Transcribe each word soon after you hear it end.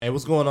Hey,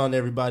 what's going on,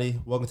 everybody?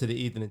 Welcome to the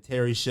Ethan and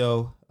Terry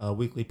Show, a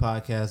weekly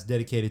podcast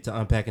dedicated to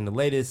unpacking the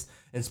latest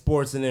in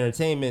sports and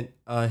entertainment.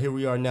 Here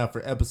we are now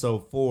for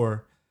episode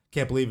 4.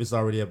 Can't believe it's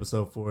already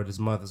episode 4. This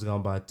month has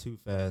gone by too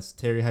fast.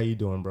 Terry, how you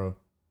doing, bro?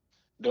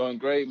 Doing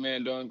great,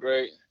 man. Doing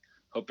great.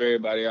 Hope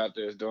everybody out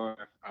there is doing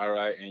all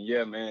right. And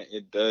yeah, man,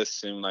 it does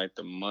seem like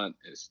the month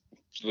is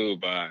flew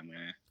by,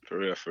 man. For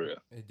real, for real.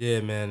 It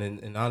did, man,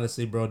 and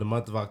honestly, bro, the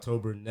month of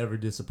October never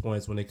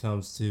disappoints when it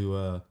comes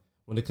to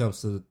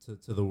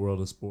the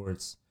world of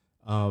sports.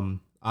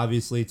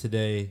 Obviously,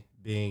 today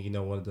being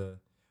one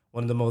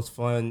of the most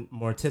fun,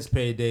 more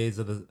anticipated days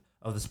of the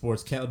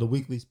the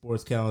weekly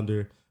sports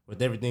calendar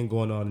with everything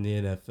going on in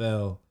the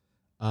NFL.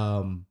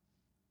 Um,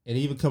 and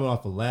even coming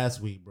off of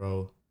last week,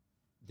 bro,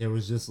 there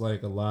was just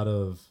like a lot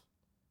of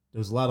there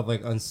was a lot of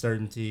like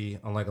uncertainty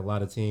on like a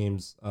lot of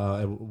teams.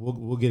 And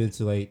we'll get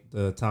into like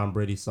the Tom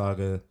Brady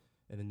saga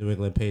and the New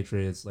England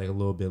Patriots like a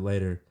little bit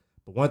later.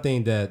 But one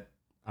thing that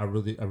I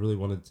really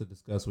wanted to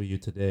discuss with you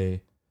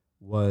today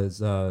was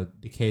the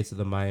case of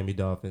the Miami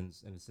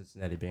Dolphins and the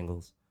Cincinnati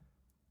Bengals.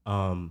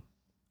 Um,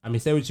 I mean,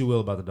 say what you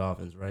will about the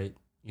Dolphins, right?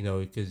 You know,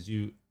 because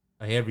you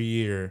like every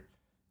year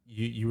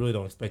you really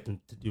don't expect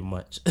them to do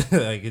much.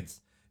 Like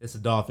it's the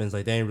Dolphins.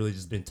 Like they ain't really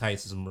just been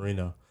tight since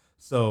Marino.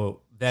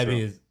 So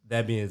True.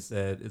 that being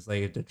said, it's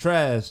like if they're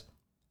trash,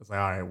 it's like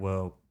all right,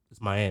 well, it's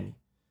Miami.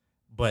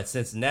 But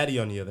Cincinnati,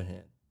 on the other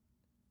hand,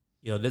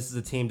 you know, this is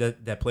a team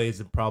that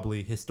plays in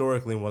probably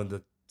historically one of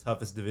the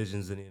toughest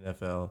divisions in the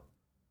NFL.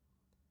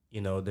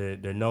 You know,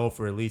 they're known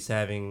for at least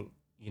having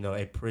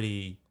a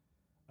pretty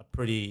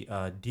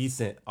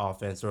decent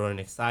offense or an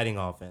exciting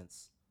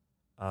offense,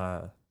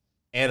 uh,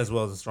 and as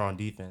well as a strong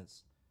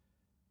defense.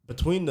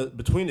 Between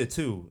the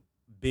two,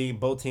 being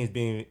both teams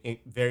being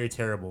very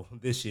terrible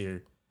this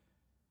year,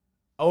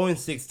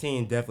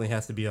 0-16 definitely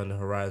has to be on the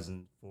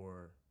horizon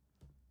for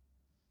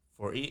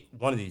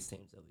one of these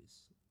teams at least.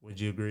 Would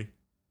you agree?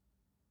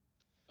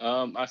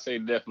 I say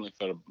definitely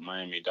for the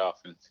Miami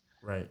Dolphins.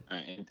 Right.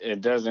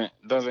 It doesn't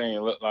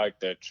even look like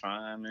they're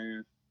trying,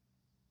 man.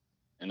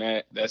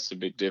 And that's the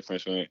big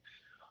difference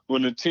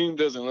when the team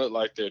doesn't look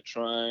like they're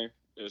trying.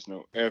 There's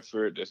no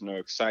effort. There's no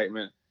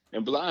excitement.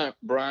 And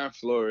Brian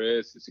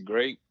Flores is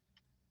great.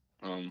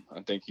 I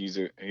think he's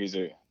a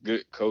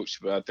good coach,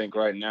 but I think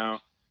right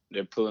now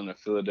they're pulling the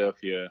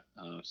Philadelphia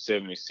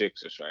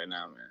 76ers right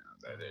now,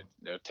 man.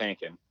 They're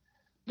tanking.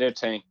 They're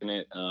tanking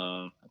it.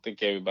 I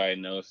think everybody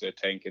knows they're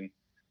tanking.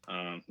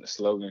 The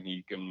slogan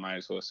might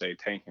as well say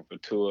tanking for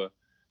Tua.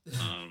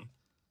 Um,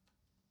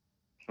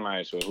 might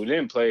as well. Who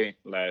didn't play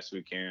last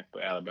weekend,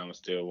 but Alabama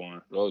still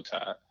won. Roll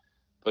Tide.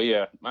 But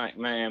yeah,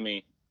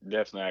 Miami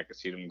definitely I can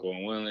see them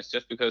going winless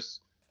just because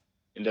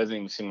it doesn't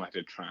even seem like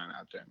they're trying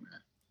out there, man.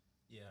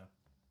 Yeah.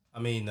 I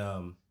mean,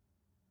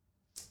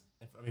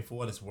 for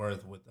what it's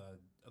worth, with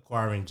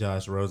acquiring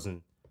Josh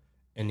Rosen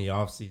in the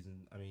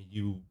offseason, I mean,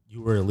 you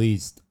were at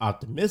least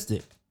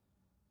optimistic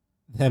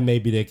that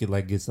maybe they could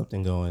like get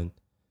something going.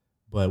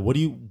 But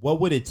what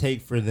would it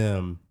take for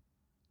them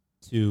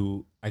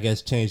to, I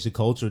guess, change the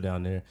culture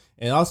down there?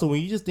 And also,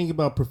 when you just think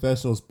about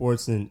professional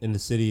sports in the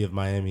city of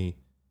Miami,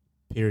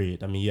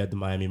 period. I mean, you have the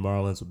Miami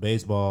Marlins with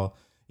baseball.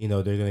 You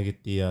know, they're gonna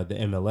get the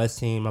MLS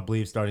team, I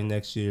believe, starting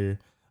next year.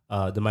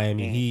 The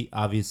Miami Mm. Heat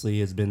obviously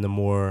has been the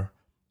more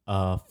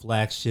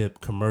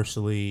flagship,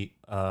 commercially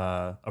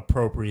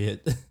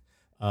appropriate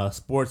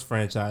sports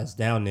franchise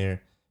down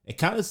there. It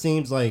kind of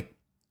seems like,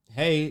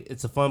 hey,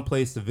 it's a fun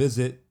place to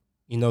visit.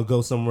 You know,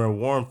 go somewhere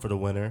warm for the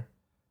winter.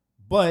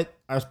 But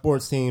our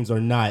sports teams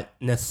are not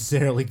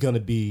necessarily going to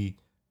be,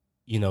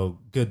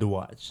 good to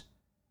watch.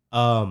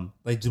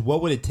 Like, just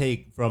what would it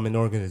take from an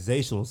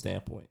organizational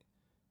standpoint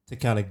to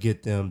kind of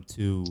get them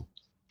to,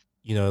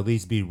 at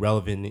least be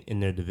relevant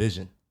in their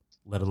division,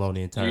 let alone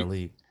the entire You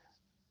league?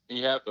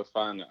 you have to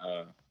find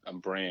a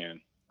brand,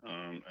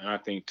 and I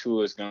think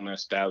Tua is going to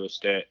establish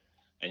that.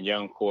 A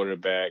young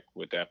quarterback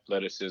with the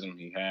athleticism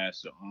he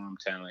has, the arm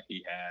talent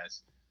he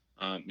has.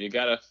 You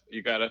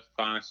gotta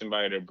find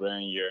somebody to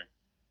bring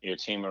your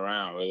team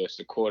around, whether it's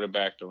the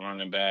quarterback, the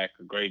running back,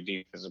 a great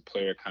defensive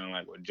player, kind of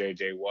like what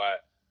J.J.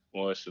 Watt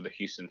was for the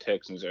Houston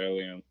Texans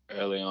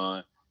early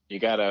on. You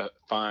gotta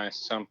find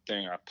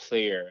something, a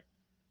player,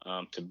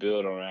 to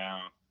build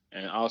around,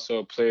 and also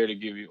a player to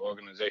give you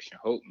organization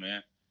hope,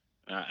 man.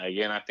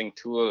 Again, I think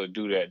Tua will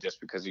do that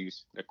just because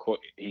he's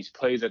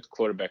plays at the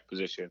quarterback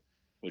position,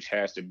 which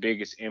has the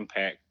biggest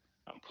impact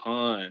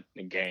upon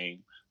the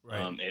game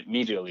Right.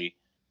 immediately.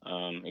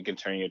 It can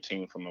turn your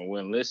team from a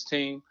winless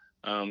team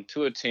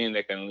to a team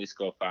that can at least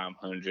go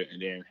 500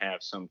 and then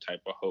have some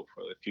type of hope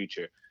for the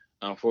future.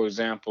 For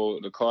example,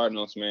 the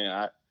Cardinals,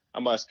 man, I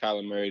watched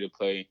Kyler Murray to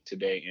play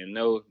today, and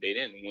no, they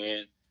didn't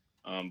win,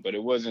 but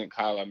it wasn't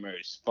Kyler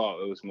Murray's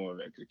fault. It was more of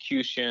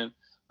execution.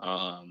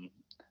 Um,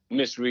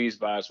 Misreads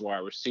by his wide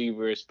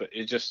receivers, but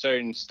it's just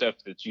certain stuff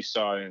that you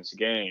saw in this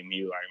game.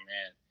 You like,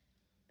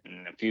 man,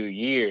 in a few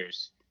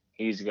years,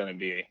 he's going to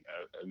be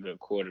a good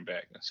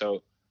quarterback. And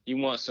so you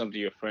want something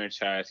your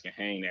franchise can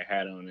hang their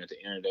hat on at the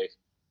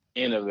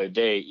end of the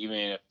day, even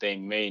if they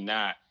may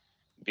not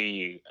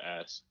be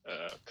a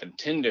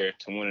contender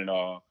to win it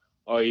all,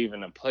 or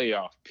even a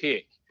playoff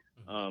pick.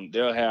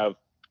 They'll have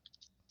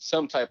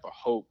some type of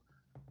hope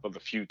for the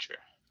future.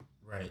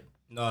 Right.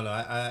 No,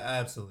 I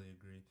absolutely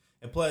agree.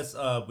 And plus,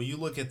 when you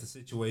look at the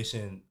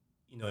situation,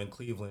 in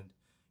Cleveland,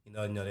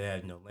 they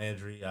had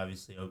Landry,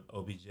 obviously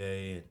OBJ,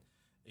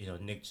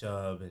 and Nick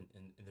Chubb, and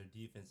their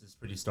defense is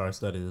pretty star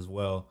studded as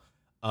well.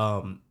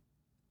 Um,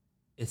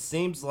 it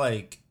seems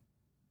like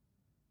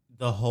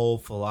the whole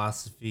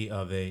philosophy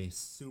of a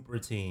super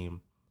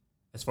team,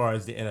 as far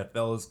as the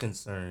NFL is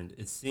concerned,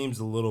 it seems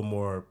a little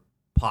more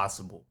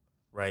possible,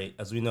 right?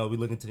 As we know, we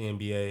look into the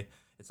NBA,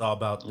 it's all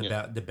about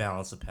Yeah. the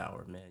balance of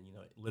power, man.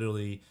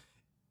 Literally,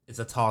 it's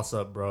a toss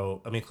up,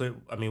 bro.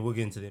 We'll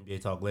get into the NBA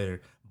talk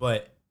later,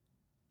 but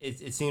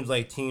it seems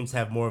like teams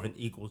have more of an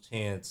equal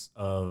chance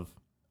of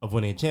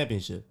winning a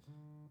championship.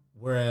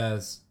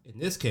 Whereas in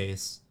this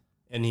case,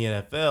 in the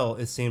NFL,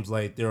 it seems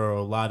like there are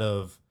a lot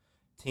of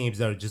teams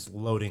that are just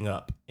loading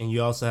up, and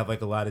you also have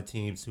like a lot of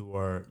teams who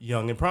are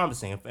young and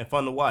promising and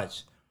fun to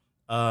watch.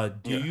 Do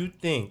Yeah. you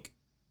think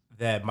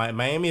that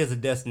Miami is a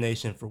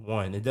destination for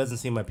one? It doesn't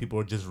seem like people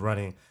are just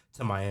running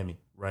to Miami,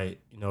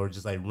 right? Or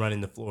just like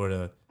running to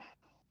Florida,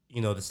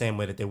 the same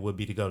way that they would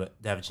be to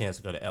have a chance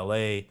to go to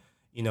LA,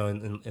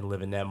 and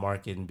live in that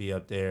market and be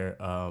up there.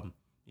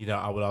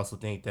 I would also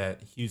think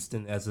that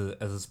Houston as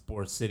a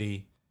sports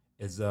city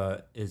is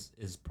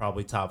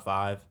probably top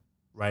five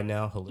right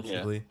now Yeah.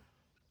 holistically.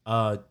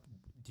 Uh,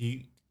 do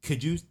you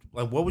could you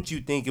like what would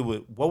you think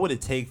what would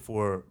it take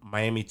for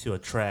Miami to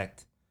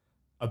attract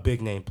a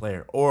big name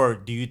player, or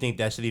do you think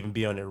that should even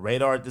be on their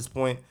radar at this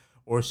point,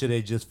 or should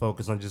they just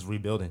focus on just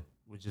rebuilding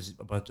with just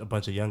a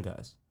bunch of young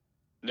guys?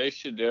 They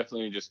should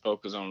definitely just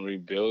focus on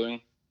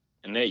rebuilding,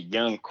 and that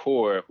young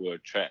core will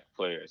attract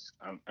players.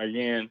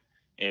 Again,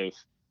 if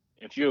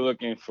if you're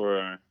looking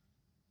for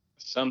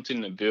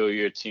something to build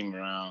your team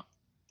around,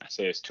 I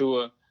say it's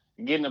Tua.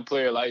 Getting a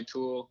player like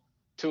Tua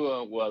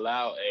will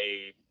allow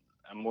a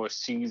more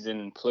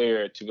seasoned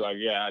player to be like,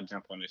 yeah, I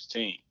jump on this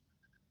team,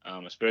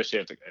 especially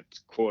at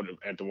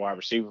the wide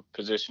receiver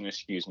position,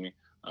 excuse me,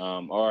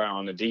 or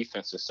on the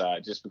defensive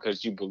side, just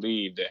because you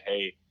believe that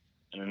hey,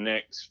 in the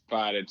next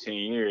 5 to 10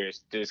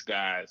 years, this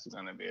guy is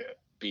gonna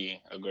be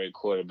a great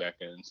quarterback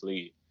in this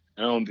league,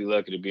 and I'm gonna be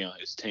lucky to be on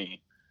his team.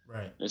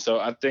 Right. And so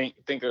I think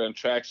an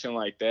attraction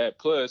like that.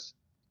 Plus,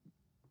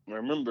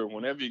 remember,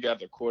 whenever you got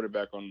the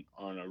quarterback on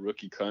a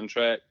rookie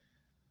contract,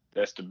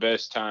 that's the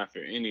best time for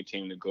any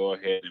team to go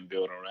ahead and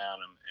build around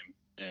him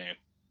and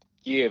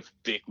give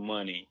big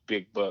money,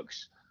 big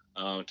bucks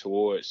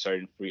towards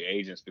certain free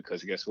agents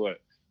because guess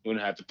what? We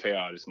don't have to pay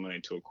all this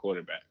money to a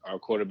quarterback. Our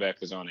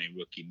quarterback is on a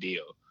rookie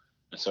deal.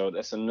 And so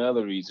that's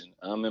another reason.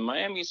 And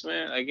Miami's,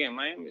 man, again,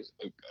 Miami's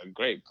a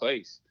great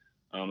place.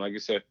 Like I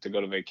said, to go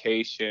to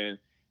vacation.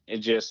 It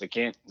just,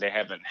 again, they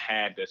haven't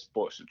had that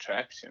sports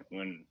attraction.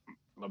 When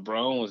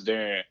LeBron was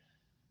there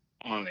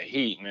on the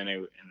Heat, man,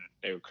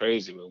 they were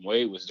crazy. When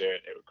Wade was there,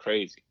 they were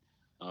crazy.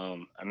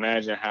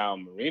 Imagine how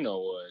Marino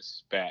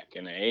was back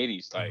in the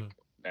 '80s. Like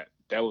Mm-hmm.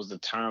 that was the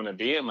time to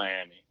be in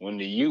Miami when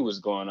the U was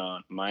going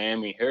on.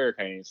 Miami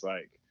Hurricanes,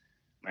 like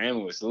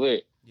Miami was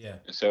lit, Yeah.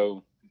 and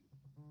so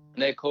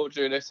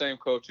that same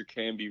culture,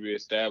 can be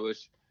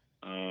reestablished.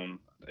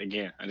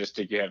 Again, I just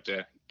think you have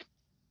to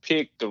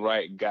pick the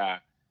right guy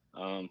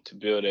to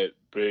build that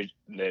bridge,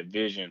 that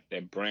vision,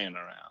 that brand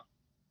around.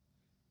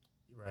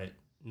 Right.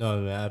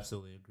 No, I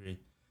absolutely agree.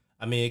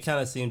 I mean, it kind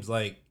of seems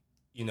like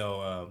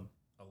a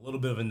little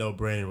bit of a no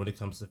brainer when it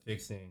comes to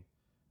fixing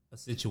a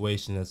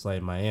situation that's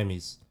like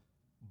Miami's,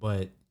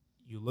 but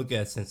you look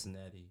at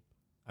Cincinnati.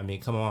 I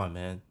mean, come on,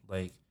 man.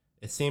 Like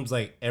it seems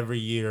like every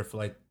year for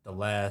like the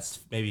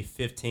last maybe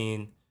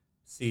 15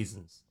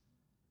 seasons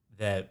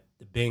that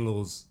the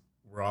Bengals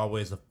were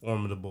always a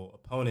formidable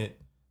opponent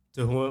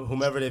to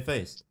whomever they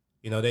faced.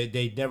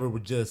 They never were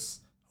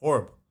just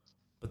horrible,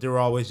 but they were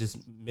always just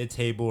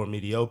mid-table or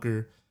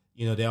mediocre.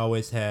 They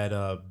always had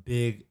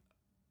big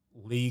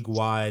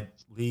league-wide,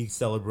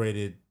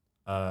 league-celebrated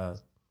uh,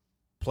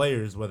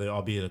 players, whether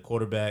albeit a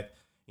quarterback,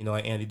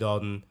 like Andy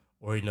Dalton,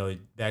 or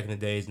back in the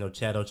days,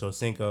 Chad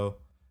Ochocinco,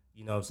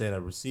 what I'm saying, a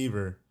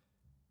receiver.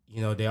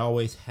 They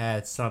always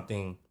had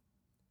something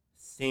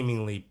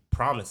seemingly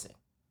promising.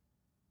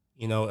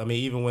 I mean,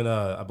 even when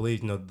I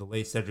believe the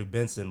late Cedric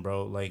Benson,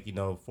 bro, like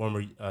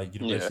former Yeah.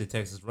 University of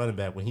Texas running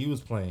back when he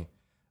was playing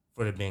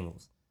for the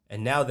Bengals,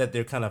 and now that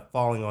they're kind of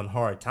falling on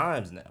hard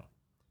times now.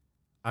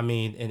 I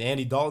mean, and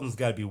Andy Dalton's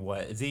got to be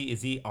what is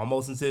he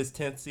almost into his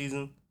 10th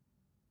season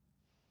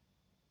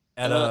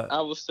at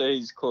I would say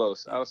he's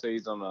close. I would say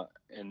he's on the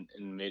in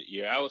mid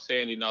year. I would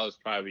say Andy Dalton's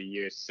probably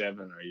year 7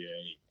 or year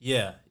 8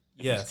 yeah,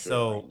 in yeah. his career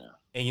right So now.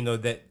 and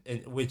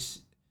that which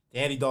the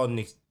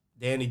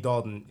Andy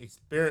Dalton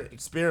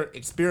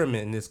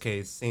experiment in this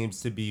case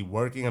seems to be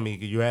working. I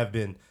mean, you have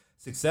been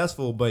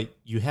successful, but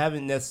you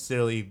haven't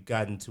necessarily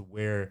gotten to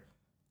where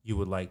you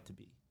would like to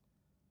be.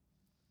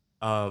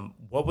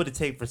 What would it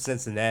take for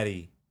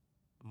Cincinnati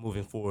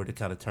moving forward to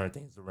kind of turn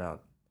things around?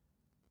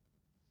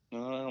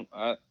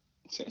 I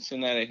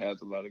Cincinnati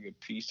has a lot of good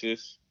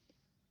pieces.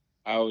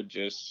 I would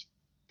just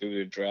through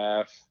the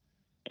draft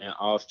and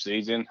off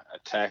season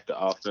attack the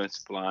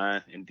offensive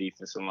line and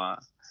defensive line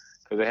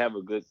because they have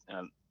a good,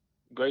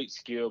 great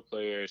skill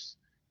players.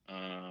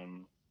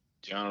 Um,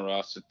 John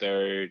Ross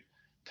III,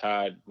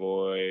 Todd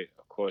Boyd,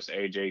 of course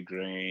AJ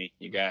Green.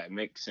 You got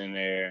Mix in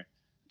there,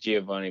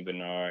 Giovanni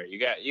Bernard. You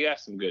got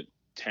some good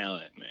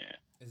talent, man.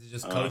 Is it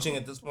just coaching Um,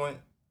 at this point?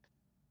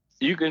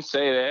 you can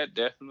say that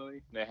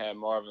definitely. They had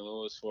Marvin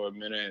Lewis for a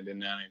minute, and then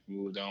now they've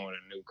moved on with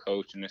a new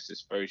coach, and this is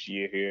his first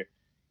year here.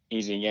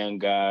 He's a young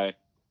guy.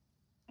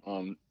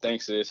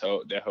 Thanks to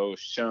that whole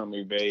Sean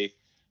McVay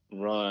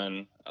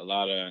run, a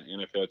lot of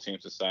NFL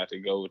teams decide to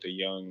go with the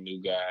young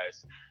new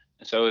guys,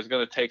 and so it's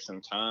going to take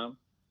some time.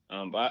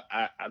 But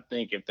I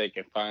think if they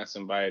can find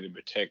somebody to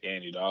protect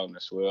Andy Dalton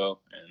as well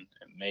and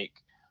make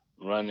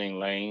running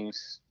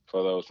lanes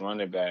for those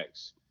running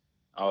backs,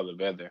 all the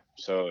better.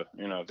 So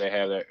if they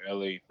have that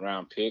early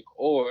round pick,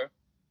 or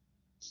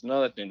it's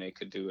another thing they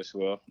could do as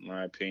well, in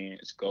my opinion,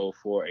 is go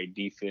for a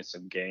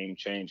defensive game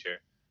changer,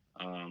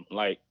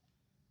 like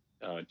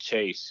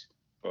Chase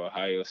for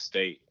Ohio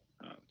State.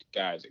 The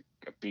guy's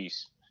a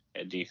beast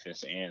at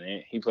defense,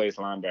 and he plays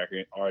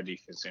linebacker or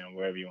defense and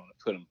wherever you want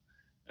to put him.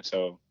 And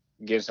so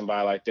getting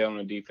somebody like that on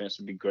the defense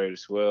would be great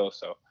as well.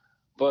 So,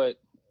 but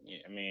yeah,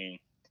 I mean,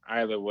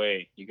 either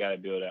way, you got to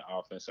build that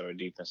offense or a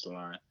defensive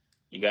line.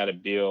 You got to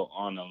build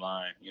on the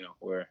line,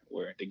 where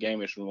the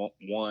game is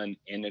won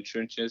in the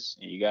trenches,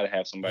 and you got to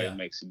have somebody who Yeah.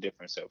 makes a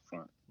difference up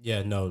front.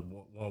 Yeah, no,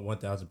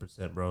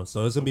 1,000%, bro.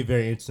 So it's gonna be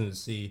very interesting to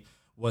see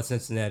what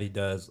Cincinnati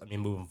does. I mean,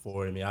 moving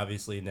forward. I mean,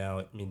 obviously now,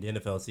 I mean, the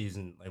NFL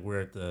season, like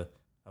we're at the,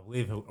 I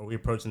believe, are we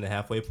approaching the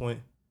halfway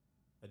point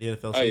of the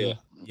NFL Oh yeah, season?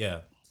 Yeah.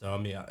 So I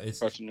mean, it's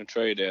approaching the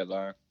trade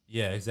deadline.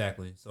 yeah,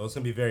 exactly. So it's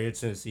gonna be very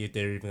interesting to see if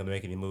they're even gonna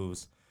make any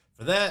moves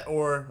for that,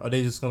 or are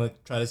they just gonna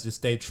try to just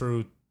stay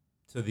true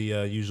to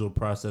the usual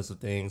process of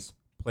things,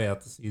 play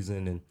out the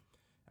season, and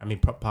I mean,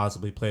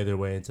 possibly play their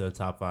way into a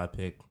top five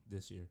pick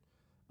this year,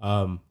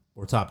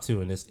 or top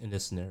two in this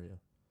scenario.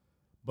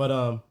 But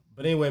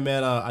anyway,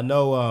 man, I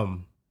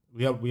know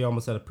we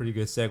almost had a pretty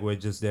good segue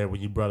just there when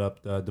you brought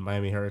up the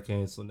Miami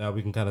Hurricanes. So now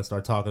we can kind of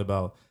start talking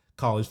about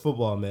college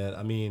football, man.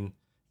 I mean,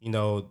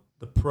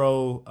 the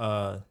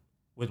pro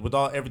with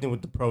all everything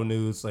with the pro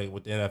news, like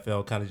with the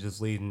NFL, kind of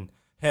just leading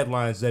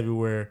headlines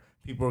everywhere.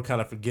 People are kind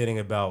of forgetting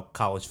about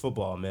college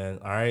football, man.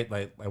 All right,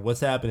 like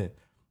what's happening?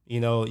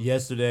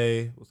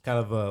 Yesterday was kind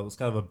of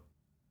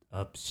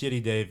a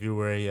shitty day if you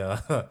were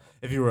a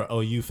if you were an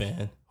OU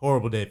fan.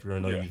 Horrible day if you're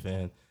an Yeah. OU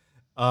fan.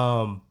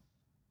 Um,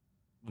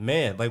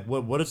 man, like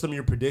what are some of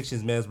your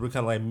predictions, man? As we're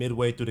kind of like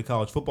midway through the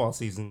college football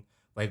season,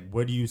 like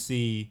where do you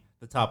see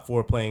the top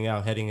four playing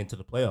out heading into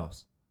the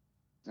playoffs?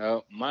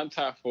 My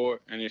top four,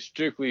 and it's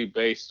strictly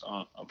based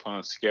on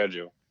upon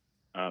schedule,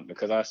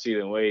 because I see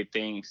the way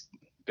things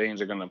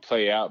are going to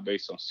play out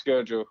based on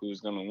schedule,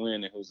 who's going to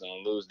win and who's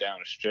going to lose down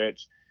the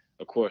stretch.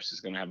 Of course, it's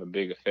going to have a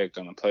big effect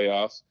on the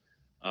playoffs.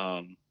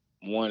 Um,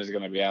 One is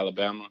going to be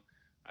Alabama.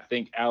 I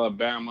think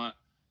Alabama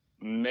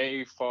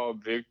may fall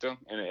victim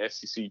in the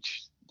SEC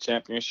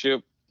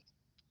championship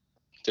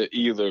to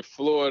either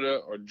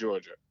Florida or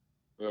Georgia,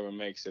 whoever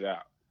makes it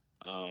out.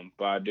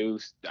 But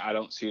I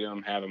don't see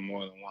them having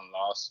more than one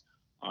loss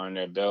on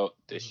their belt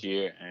this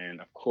year. And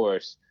of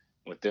course,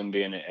 with them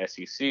being in the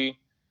SEC,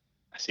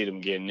 I see them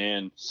getting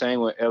in.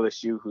 Same with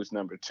LSU, who's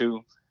number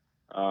two.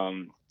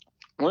 Um,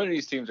 One of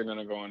these teams are going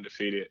to go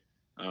undefeated.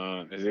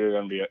 It's either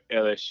going to be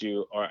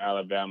LSU or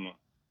Alabama.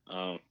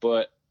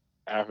 But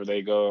after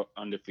they go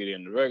undefeated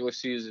in the regular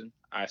season,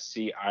 I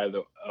see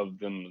either of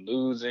them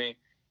losing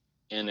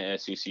in the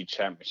SEC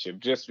championship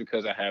just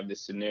because I have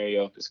this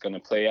scenario that's going to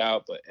play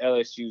out. But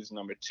LSU's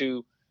number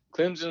two.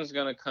 Clemson's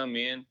going to come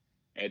in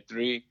at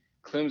three.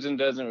 Clemson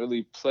doesn't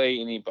really play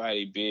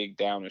anybody big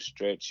down the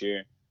stretch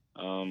here.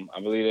 I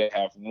believe they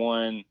have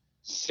one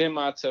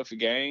semi tough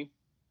game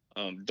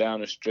down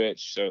the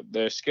stretch. So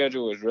their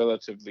schedule is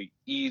relatively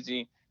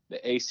easy. The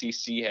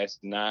ACC has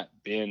not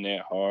been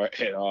that hard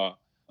at all,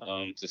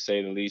 to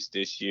say the least,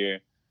 this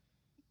year.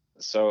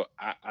 So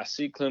I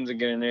see Clemson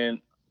getting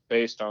in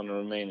based on the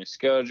remaining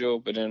schedule,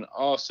 but then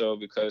also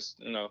because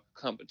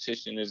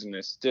competition isn't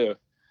as stiff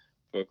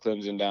for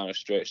Clemson down the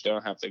stretch. They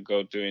don't have to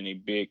go through any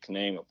big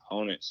name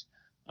opponents.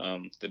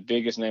 The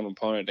biggest name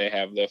opponent they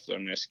have left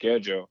on their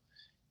schedule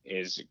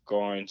is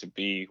going to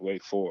be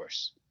Wake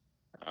Forest.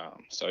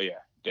 So yeah,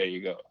 there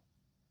you go.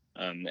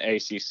 The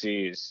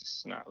ACC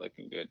is not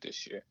looking good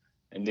this year.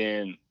 And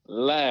then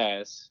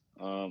last,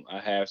 I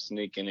have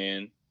sneaking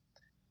in,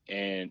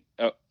 and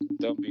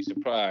don't be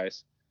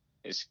surprised,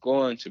 it's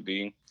going to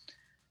be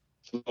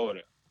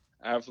Florida.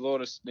 I have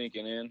Florida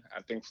sneaking in.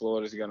 I think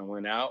Florida's going to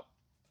win out.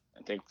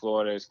 I think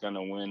Florida is going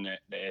to win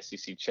the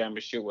SEC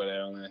championship where they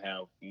only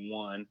have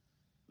one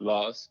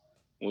loss,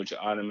 which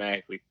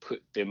automatically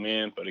put them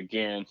in. But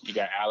again, you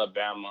got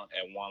Alabama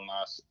at one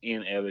loss,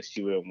 in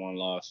LSU at one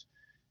loss.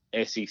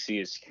 SEC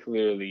is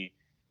clearly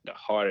the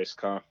hardest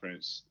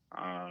conference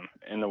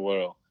in the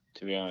world,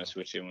 to be Yeah, honest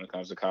with you, when it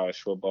comes to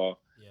college football.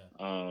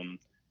 yeah, Um,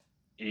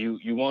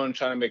 you want to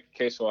try to make a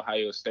case for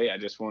Ohio State. I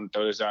just want to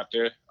throw this out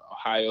there.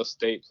 Ohio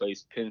State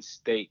plays Penn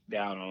State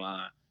down the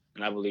line,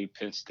 and I believe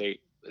Penn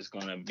State is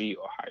going to beat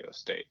Ohio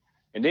State.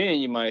 And then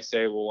you might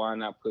say, well, why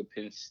not put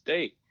Penn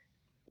State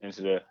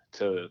into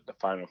the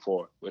Final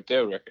Four with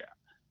their record?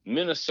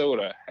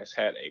 Minnesota has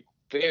had a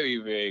very,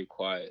 very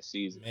quiet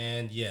season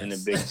Man, in the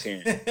yes.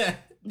 Big Ten.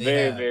 They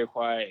Very, have. very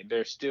quiet.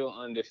 They're still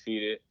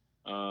undefeated.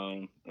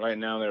 Right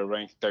now they're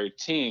ranked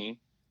 13.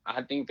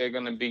 I think they're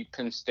going to beat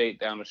Penn State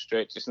down the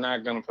stretch. It's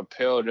not going to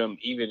propel them,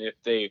 even if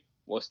they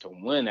was to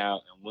win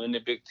out and win the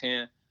Big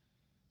Ten.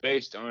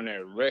 Based on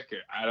their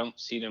record, I don't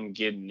see them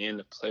getting in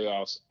the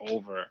playoffs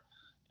over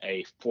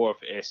a fourth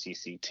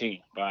SEC team.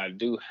 But I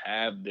do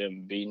have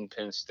them beating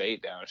Penn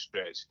State down the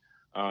stretch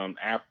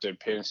after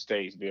Penn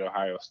State beat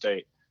Ohio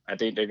State. I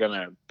think they're going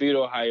to beat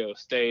Ohio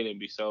State and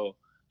be so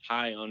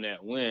high on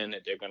that win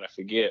that they're going to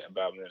forget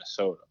about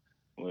Minnesota,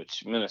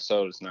 which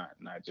Minnesota's not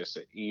just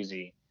an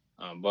easy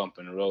bump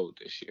in the road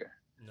this year.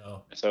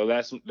 No. So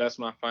that's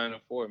my Final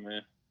Four,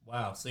 man.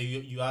 Wow. So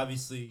you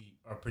obviously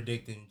are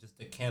predicting just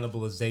the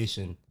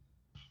cannibalization,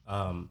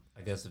 I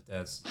guess if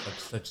that's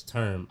such a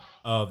term,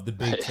 of the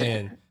Big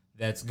Ten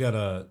that's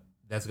gonna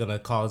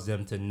cause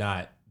them to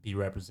not be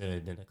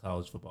represented in the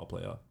college football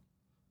playoff.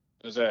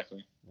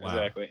 Exactly. Wow.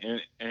 Exactly.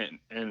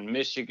 And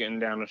Michigan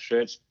down the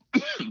stretch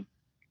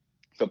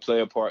could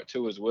play a part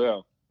too as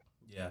well.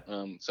 Yeah.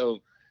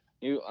 So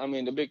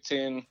the Big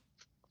Ten,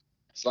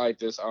 it's like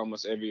this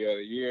almost every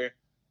other year.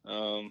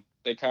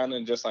 They kind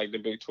of just like the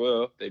Big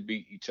 12, they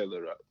beat each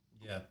other up.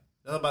 Yeah.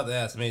 I was about to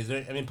ask.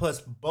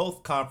 Plus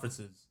both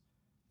conferences,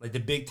 like the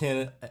Big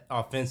Ten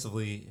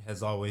offensively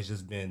has always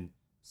just been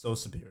so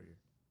superior,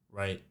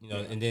 right?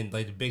 And then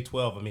like the Big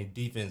 12,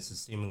 defense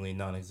is seemingly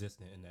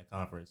non-existent in that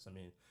conference.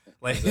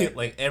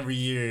 Like every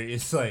year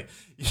it's like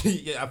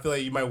I feel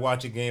like you might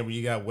watch a game where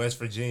you got West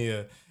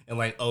Virginia and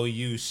like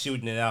OU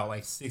shooting it out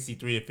like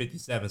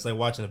 63-57. It's like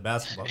watching a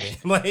basketball game.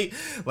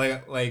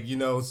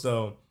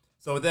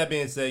 So with that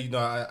being said,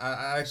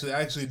 I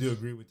actually do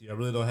agree with you. I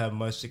really don't have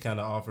much to kind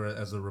of offer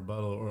as a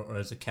rebuttal or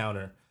as a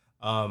counter.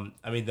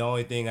 The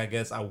only thing I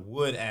guess I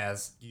would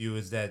ask you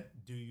is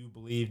that do you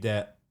believe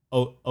that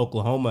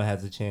Oklahoma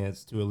has a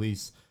chance to at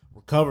least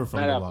recover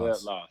from the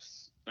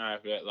loss? Not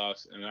after that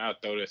loss. And I'll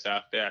throw this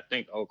out there. I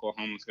think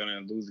Oklahoma's going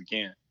to lose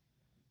again.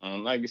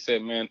 Like you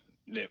said, man,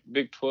 the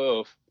Big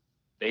 12,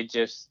 they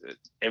just,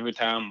 every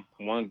time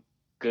one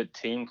good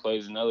team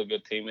plays another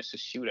good team, it's a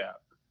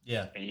shootout.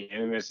 Yeah.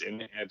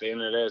 And at the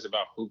end of the day, it's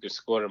about who can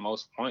score the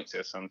most points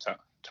at some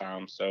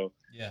time. So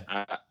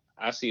yeah,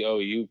 I see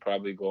OU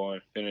probably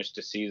finish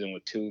the season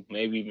with 2,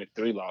 maybe even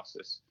 3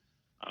 losses.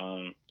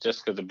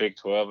 Just because the Big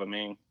 12,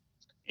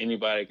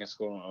 anybody can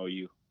score on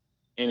OU.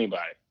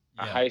 Anybody.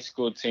 Yeah. A high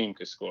school team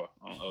could score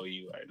on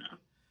OU right now.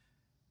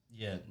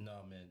 Yeah,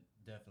 no, man,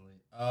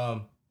 definitely.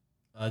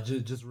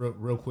 Just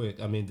real quick.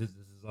 This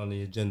is on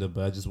the agenda,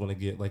 but I just want to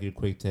get like a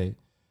quick take.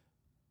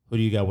 Who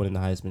do you got winning the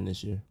Heisman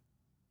this year?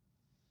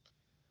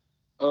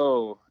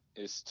 Oh,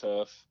 it's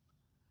tough.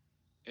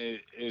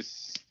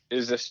 It's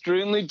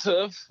extremely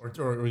tough. Or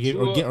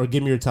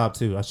give me your top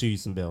 2. I'll shoot you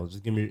some bells.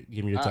 Just give me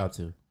your top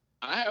 2.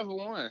 I have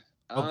one.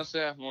 I honestly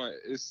have one.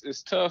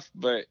 It's tough,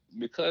 but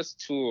because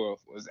Tua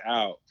was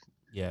out,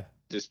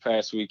 this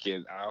past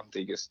weekend, I don't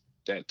think it's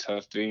that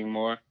tough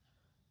anymore.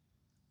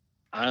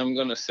 I'm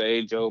gonna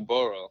say Joe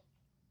Burrow.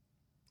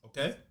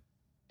 Okay.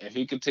 If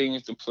he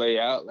continues to play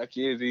out like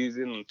he is, he's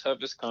in the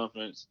toughest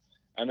conference.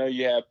 I know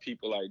you have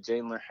people like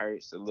Jalen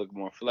Hurts that look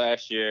more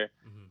flashier,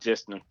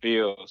 Justin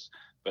Fields,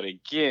 but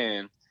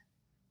again,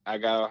 I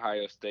got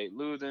Ohio State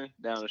losing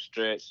down the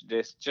stretch.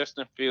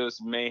 Justin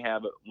Fields may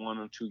have 1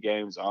 or 2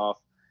 games off.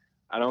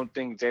 I don't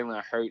think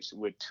Jalen Hurts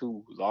with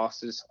 2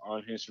 losses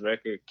on his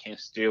record can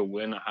still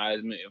win a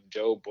Heisman if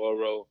Joe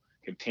Burrow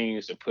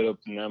continues to put up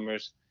the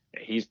numbers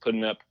that he's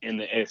putting up in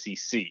the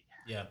SEC.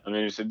 Yeah.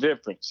 It's a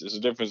difference. It's a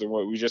difference in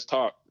what we just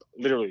talked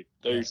literally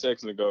 30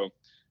 seconds ago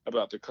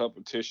about the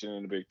competition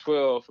in the Big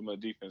 12 from a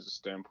defensive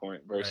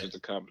standpoint versus the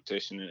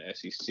competition in the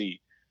SEC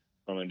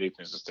from a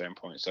defensive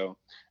standpoint. So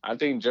I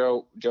think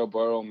Joe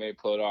Burrow may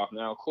pull it off.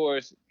 Now, of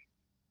course,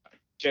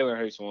 Jalen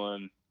Hurts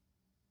won.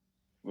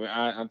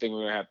 I think we're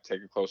going to have to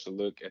take a closer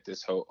look at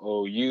this whole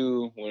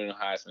OU winning the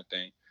Heisman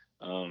thing.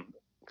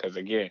 Because,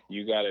 again,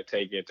 you got to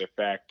take it to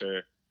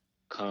factor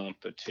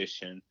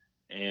competition.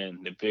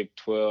 And the Big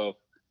 12,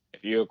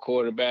 if you're a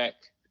quarterback,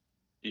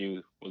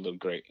 you will look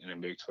great in the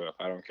Big 12.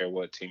 I don't care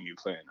what team you're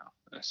playing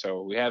on.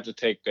 So we have to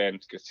take that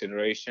into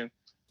consideration.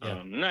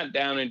 Yeah. Not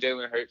down in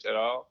Jalen Hurts at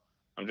all.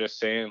 I'm just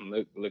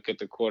saying, look at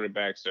the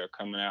quarterbacks that are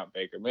coming out.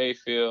 Baker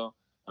Mayfield,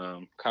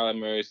 Kyler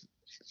Murray's,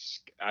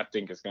 I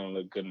think it's going to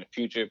look good in the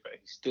future, but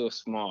he's still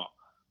small.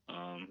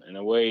 And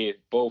the way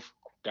both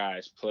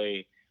guys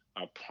play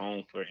are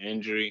prone for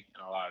injury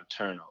and a lot of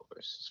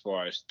turnovers as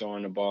far as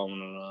throwing the ball on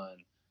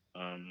the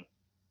run,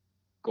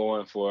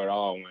 going for it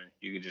all when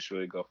you could just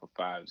really go for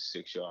 5 to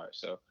 6 yards.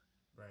 So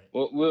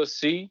we'll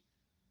see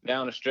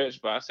down the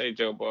stretch, but I say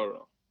Joe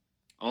Burrow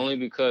only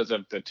because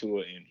of the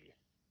Tua injury.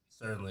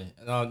 Certainly.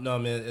 No,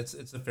 man,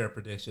 it's a fair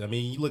prediction.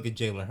 You look at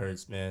Jalen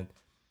Hurts, man.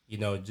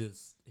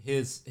 just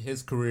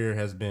his career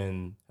has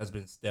been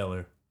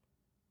stellar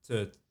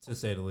to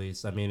say the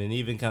least. I mean, and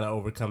even kind of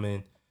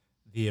overcoming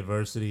the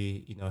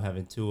adversity,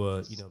 having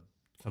Tua,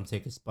 come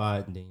take a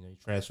spot, and then he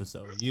transfers to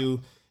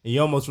OU, and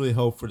you almost really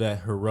hope for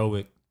that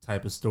heroic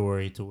type of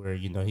story to where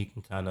he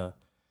can kind of,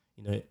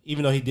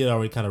 even though he did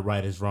already kind of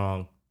right his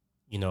wrong,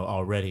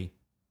 already,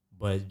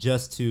 but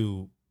just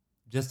to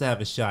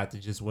have a shot to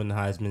just win the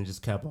Heisman,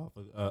 just cap off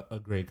a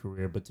great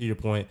career. But to your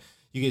point,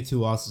 you get 2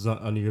 losses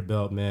under your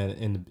belt, man,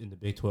 in the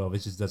Big 12. It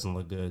just doesn't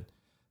look good.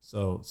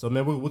 So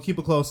man, we'll keep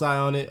a close eye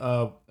on it.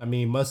 I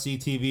mean, must see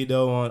TV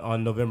though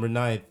on November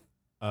 9th,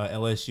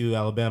 LSU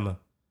Alabama.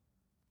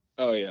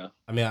 Oh yeah.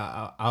 I mean,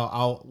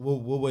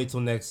 we'll wait till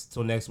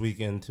next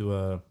weekend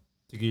to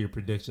get your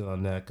prediction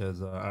on that,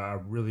 because I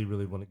really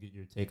want to get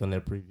your take on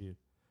that preview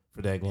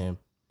for that game.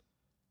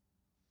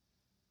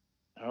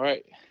 All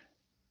right.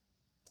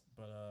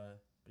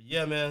 But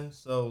yeah, man.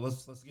 So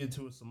let's get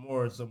into it some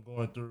more. So I'm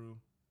going through,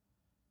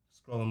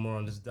 scrolling more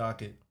on this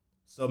docket.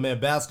 So man,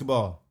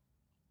 basketball.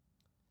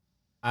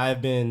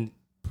 I've been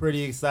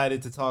pretty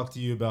excited to talk to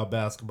you about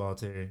basketball,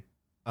 Terry.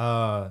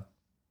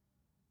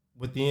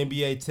 With the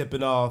NBA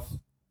tipping off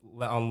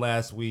on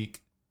last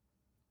week,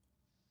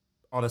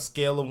 on a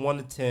scale of 1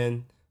 to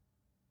 10,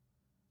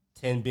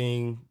 10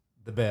 being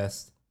the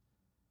best,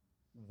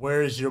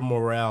 where is your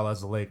morale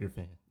as a Laker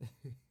fan?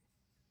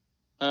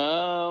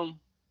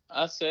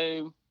 I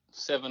say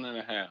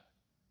 7.5.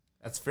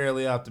 That's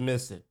fairly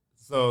optimistic.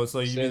 So you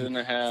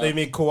 7.5. So you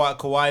mean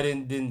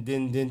Kawhi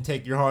didn't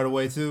take your heart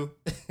away too?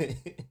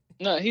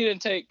 No, he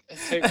didn't take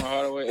my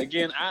heart away.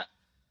 Again,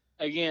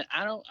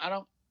 I'm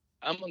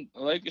a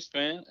Lakers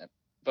fan,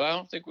 but I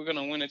don't think we're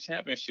gonna win a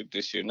championship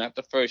this year. Not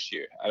the first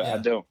year. I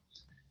don't.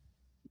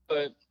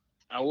 But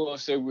I will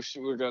say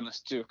we're gonna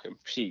still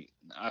compete.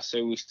 I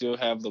say we still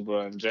have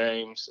LeBron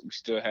James. We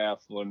still have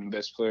one of the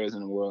best players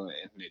in the world,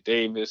 Anthony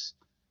Davis.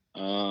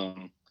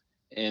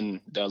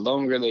 And the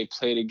longer they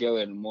play together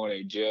and the more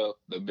they gel,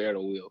 the better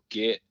we'll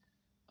get.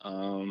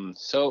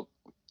 So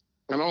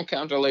I don't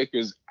count the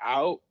Lakers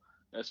out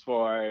as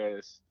far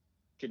as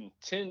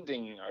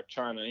contending or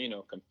trying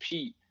to,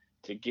 compete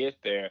to get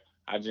there.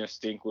 I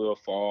just think we'll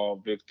fall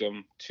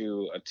victim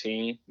to a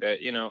team that,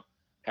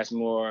 has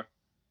more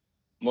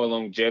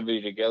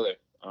longevity together.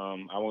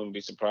 I wouldn't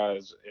be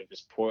surprised if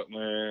it's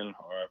Portland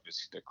or if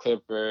it's the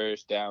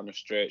Clippers down the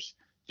stretch.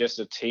 Just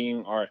a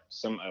team or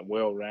a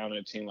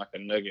well-rounded team like the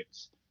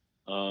Nuggets.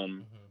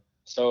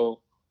 So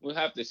we'll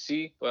have to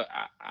see. But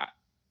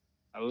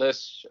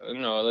unless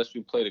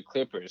we play the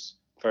Clippers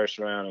first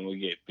round and we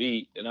get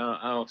beat, then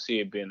I don't see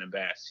it being a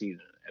bad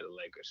season as a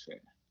Lakers fan.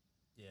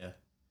 Yeah.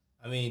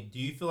 I mean, do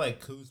you feel like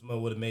Kuzma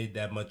would have made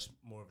that much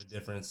more of a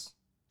difference?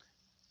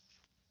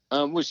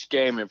 Which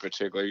game in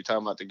particular? Are you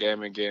talking about the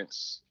game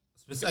against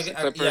the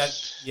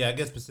Clippers? I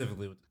guess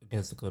specifically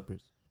against the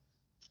Clippers.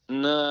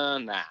 Nah.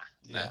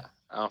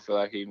 I don't feel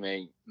like he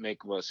may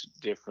make much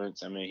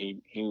difference. I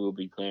mean, he will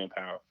be playing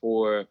power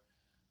forward,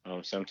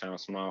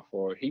 sometimes small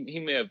forward. He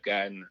may have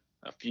gotten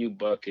a few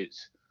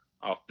buckets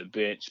off the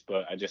bench,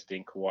 but I just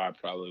think Kawhi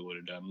probably would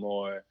have done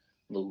more.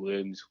 Lou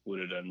Williams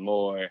would have done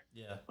more.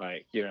 Yeah.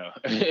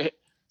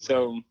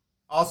 So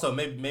also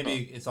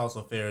maybe it's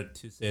also fair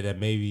to say that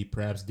maybe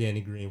perhaps Danny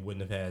Green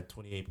wouldn't have had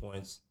 28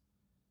 points.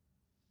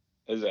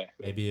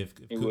 Exactly. Maybe if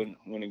he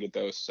wouldn't get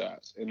those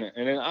shots. And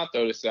then I'll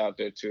throw this out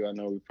there too. I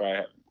know we probably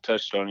haven't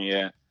touched on it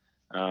yet.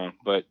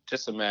 But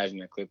just imagine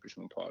the Clippers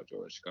when Paul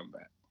George come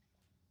back.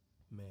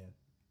 Man.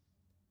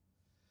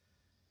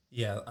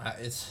 Yeah,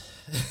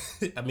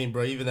 I mean,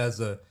 bro, even as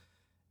a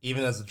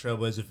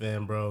Trailblazer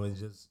fan, bro, and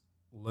just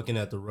looking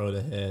at the road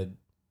ahead,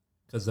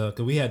 because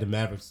we had the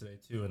Mavericks today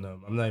too, and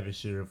I'm not even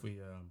sure if we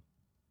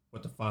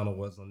what the final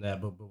was on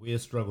that, but we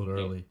had struggled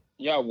early.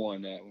 Y'all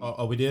won that one.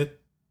 Oh, we did?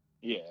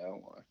 Yeah, I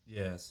won.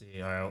 Yeah,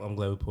 see, all right, I'm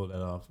glad we pulled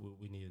that off.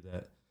 We needed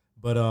that,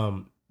 but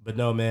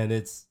no, man,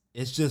 it's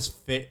just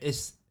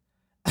it's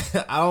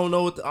I don't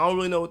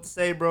really know what to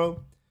say,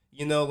 bro.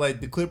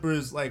 Like the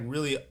Clippers, like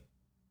really,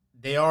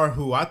 they are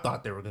who I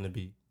thought they were gonna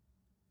be.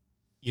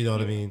 You know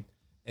what I mean?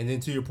 And then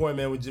to your point,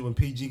 man, when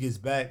PG gets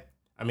back,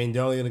 I mean,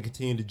 they're only gonna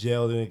continue to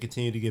gel. They're gonna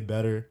continue to get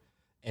better,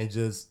 and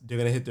they're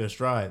gonna hit their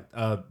stride.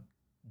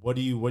 What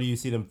do you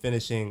see them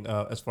finishing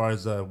as far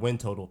as win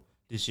total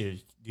this year?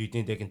 Do you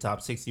think they can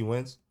top 60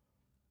 wins?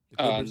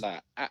 Nah.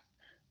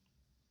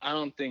 I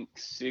don't think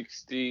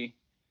 60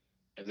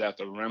 is at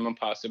the rim a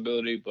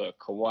possibility, but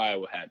Kawhi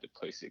would have to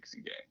play 60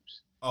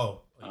 games.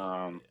 Oh.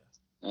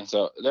 And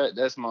so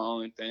that's my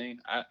only thing.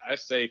 I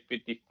say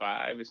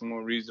 55 is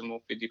more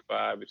reasonable.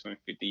 55 between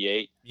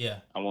 58. Yeah.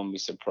 I won't be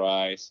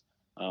surprised.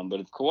 But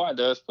if Kawhi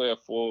does play a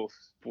full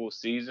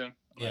season,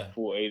 like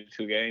full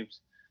 82 games,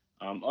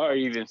 or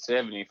even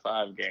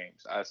 75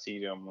 games, I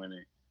see them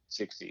winning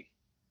 60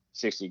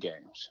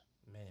 games.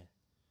 Man.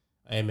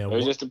 Hey, man. But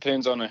it just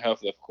depends on the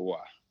health of Kawhi.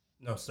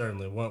 No,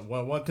 certainly.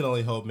 One can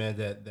only hope, man,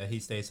 that he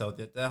stays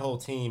healthy. That whole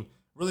team,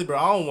 really, bro,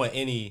 I don't want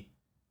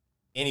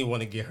anyone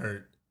to get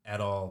hurt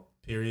at all,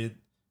 period.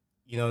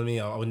 You know what I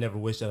mean? I would never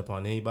wish that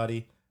upon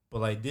anybody. But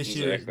like this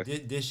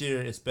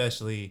year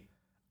especially,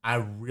 I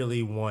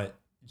really want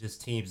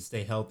just teams to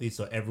stay healthy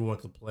so everyone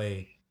can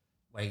play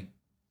like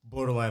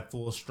borderline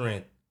full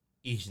strength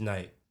each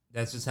night.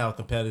 That's just how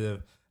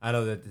competitive I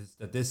know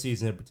that this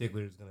season in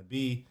particular is going to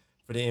be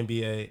for the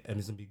NBA, and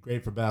it's going to be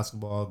great for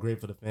basketball,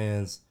 great for the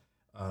fans,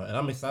 and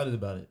I'm excited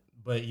about it.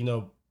 But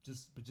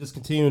just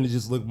continuing to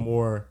just look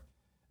more,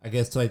 I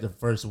guess, to like the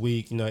first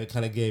week. It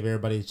kind of gave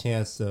everybody a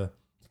chance to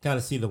kind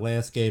of see the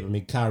landscape. I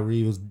mean,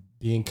 Kyrie was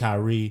being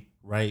Kyrie,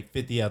 right?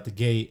 50 out the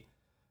gate.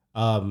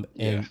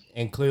 Yeah.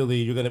 And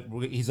clearly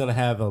he's gonna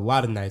have a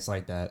lot of nights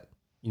like that.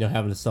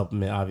 Having to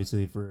supplement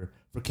obviously for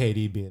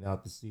KD being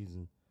out this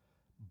season.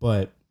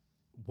 But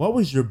what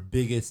was your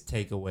biggest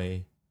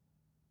takeaway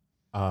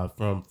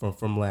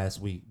from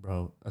last week,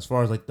 bro? As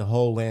far as like the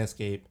whole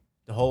landscape,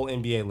 the whole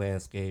NBA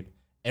landscape,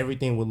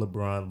 everything with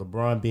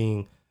LeBron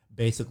being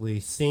basically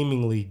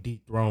seemingly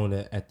dethroned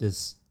at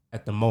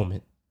the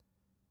moment.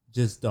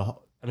 Just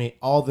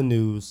all the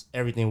news,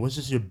 everything. What's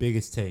just your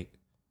biggest take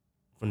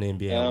from the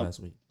NBA Um, last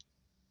week?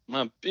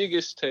 my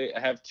biggest take,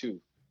 I have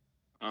two.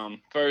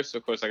 First,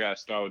 of course, I got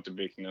to start with the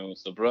big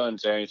news: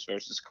 LeBron James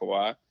versus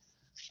Kawhi.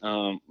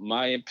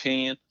 My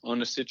opinion on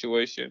the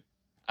situation,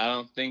 I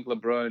don't think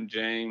LeBron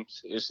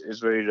James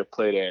is ready to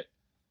play that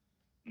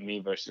me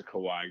versus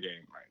Kawhi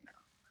game right now.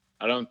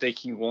 I don't think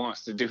he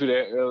wants to do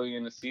that early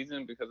in the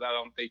season because I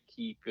don't think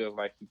he feels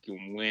like he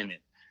can win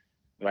it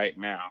right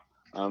now.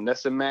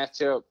 That's a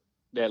matchup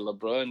that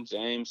LeBron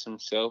James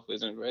himself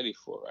isn't ready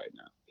for right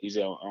now. He's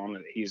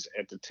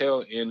at the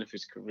tail end of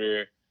his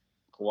career.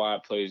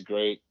 Kawhi plays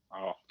great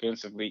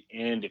offensively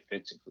and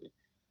defensively.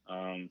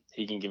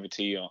 He can give it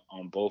to you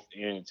on both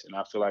ends, and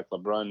I feel like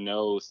LeBron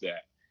knows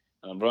that.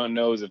 LeBron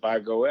knows if I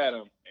go at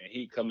him and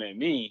he come at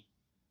me,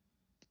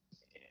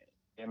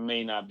 it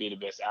may not be the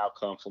best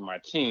outcome for my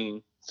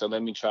team. So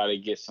let me try to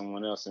get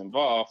someone else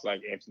involved,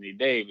 like Anthony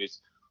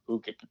Davis, who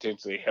could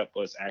potentially help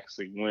us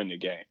actually win the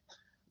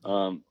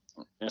game.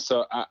 And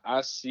so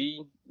I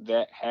see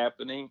that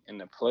happening in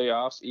the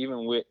playoffs,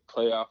 even with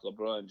playoff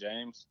LeBron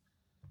James.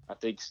 I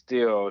think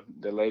still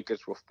the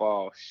Lakers will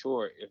fall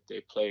short if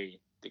they play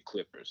the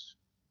Clippers.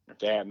 If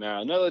they have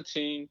now another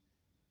team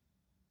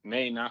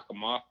may knock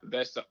them off, but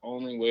that's the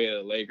only way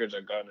the Lakers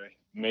are gonna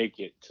make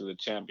it to the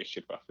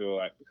championship. I feel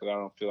like because I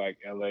don't feel like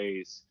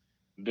LA is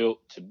built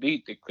to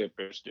beat the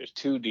Clippers. They're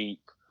too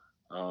deep.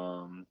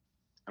 Um,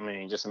 I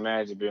mean, just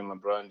imagine being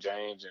LeBron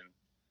James and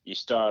you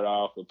start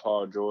off with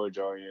Paul George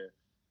on you.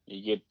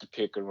 You get the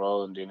pick and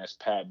roll, and then there's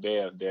Pat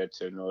Bev there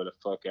to annoy the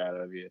fuck out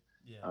of you.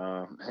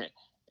 Yeah.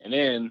 And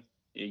then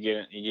you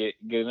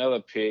get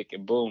another pick,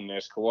 and boom,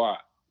 there's Kawhi.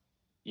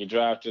 You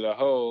drive to the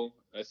hole.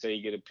 Let's say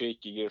you get a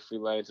pick, you get a free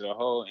lane to the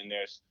hole, and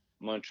there's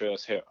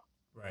Montrezl Harrell.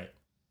 Right.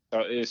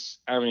 So it's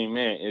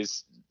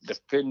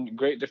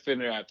great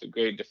defender after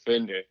great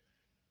defender,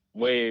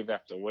 wave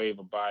after wave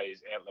of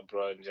bodies at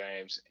LeBron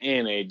James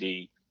and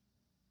AD.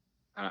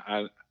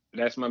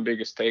 That's my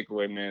biggest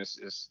takeaway, man.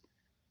 Is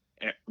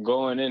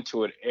going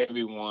into it,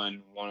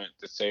 everyone wanted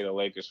to say the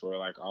Lakers were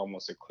like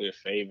almost a clear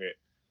favorite,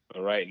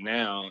 but right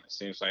now it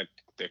seems like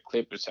the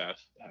Clippers have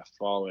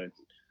fallen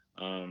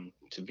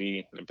to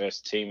be the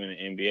best team in the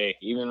NBA.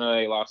 Even though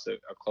they lost a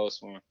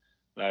close one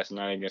last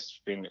night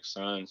against the Phoenix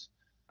Suns,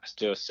 I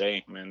still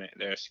say, man,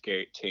 they're a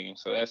scary team.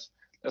 So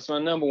that's my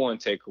number one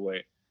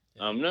takeaway.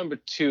 Yeah. Number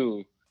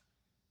two,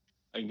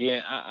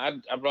 again, I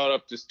brought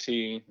up this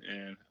team,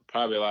 and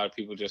probably a lot of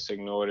people just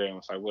ignored it and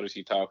was like, what is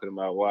he talking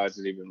about? Why is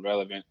it even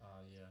relevant?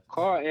 Yeah.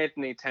 Karl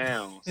Anthony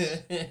Towns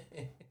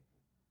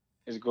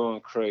is going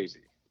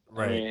crazy. I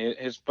Right. mean,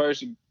 his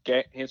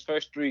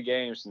first 3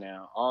 games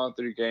now, all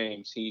 3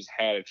 games, he's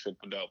had a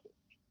triple double.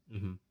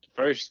 Mm-hmm.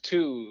 First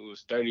two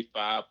was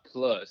 35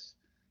 plus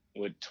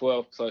with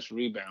 12 plus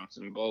rebounds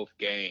in both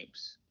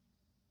games.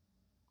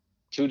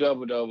 2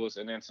 double doubles,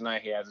 and then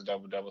tonight he has a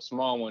double double.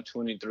 Small one,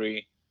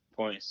 23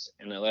 points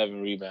and 11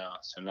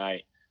 rebounds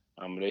tonight.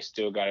 They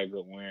still got a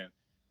good win,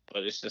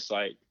 but it's just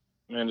like,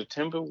 man, the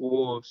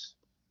Timberwolves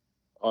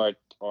are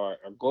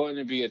going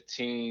to be a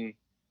team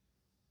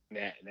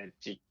that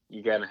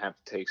you gotta have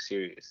to take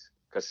serious.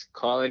 Because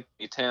Karl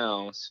Anthony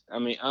Towns, I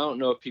mean, I don't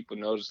know if people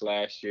noticed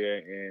last year,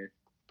 and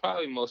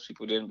probably most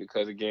people didn't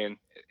because again,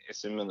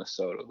 it's in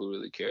Minnesota. Who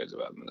really cares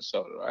about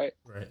Minnesota, right?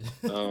 Right.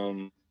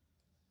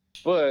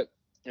 But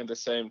at the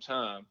same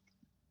time,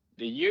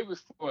 the year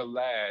before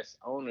last,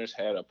 owners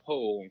had a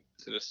poll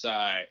to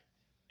decide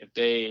if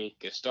they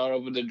could start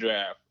over the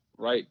draft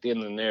right then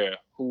and there,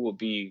 who would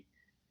be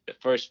the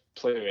first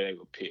player they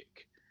would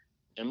pick.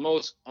 And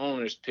most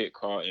owners pick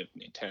Karl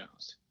Anthony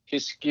Towns.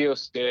 His skill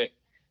set,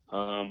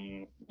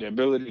 the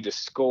ability to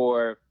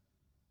score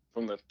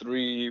from the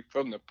three,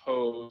 from the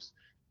post,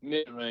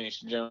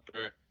 mid-range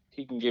jumper,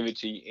 he can give it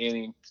to you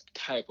any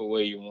type of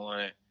way you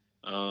want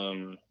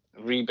it.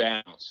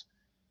 Rebounds,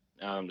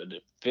 the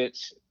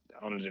defense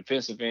on the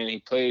defensive end, he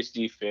plays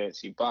defense,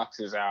 he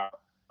boxes out.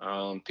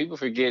 People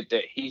forget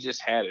that he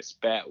just had a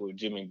spat with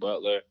Jimmy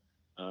Butler.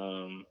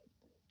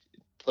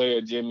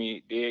 Player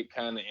Jimmy did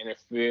kind of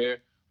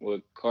interfere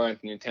with Karl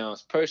Anthony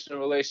Towns' personal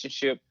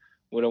relationship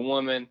with a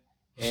woman,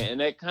 and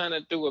that kind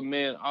of threw a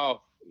man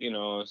off You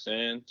know what I'm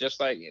saying? Just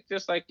like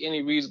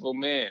any reasonable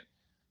man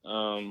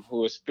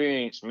who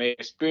may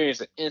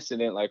experience an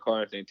incident like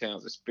Carlton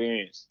Towns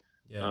experienced.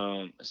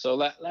 Yeah. So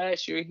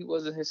last year he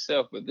wasn't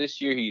himself, but this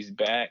year he's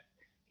back.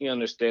 He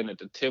understands that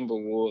the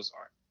Timberwolves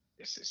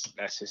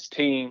that's his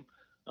team,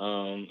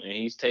 and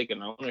he's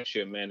taking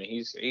ownership, man. And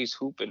he's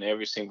hooping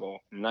every single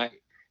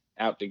night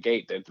out the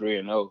gate. They're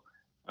 3-0.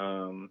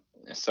 And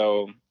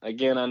so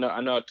again, I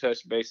know I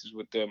touched bases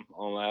with them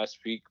on last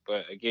week,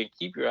 but again,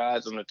 keep your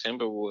eyes on the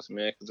Timberwolves,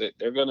 man, because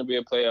they're going to be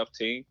a playoff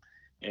team,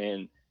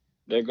 and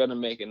they're going to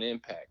make an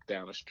impact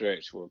down the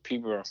stretch where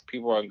people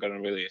aren't going to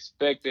really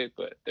expect it,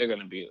 but they're going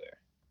to be there.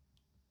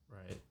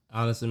 Right.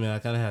 Honestly, man, I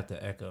kind of have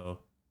to echo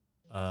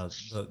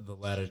the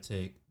latter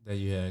take that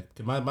you had.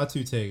 'Cause my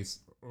two takes,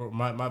 or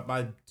my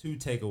two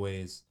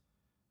takeaways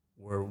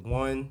were,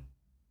 one,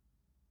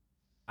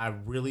 I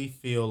really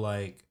feel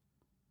like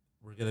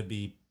we're going to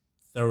be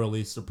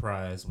thoroughly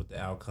surprised with the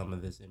outcome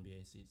of this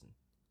NBA season.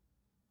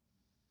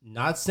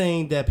 Not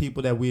saying that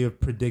people that we have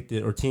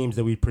predicted or teams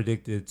that we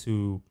predicted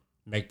to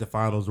make the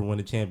finals or win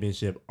the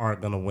championship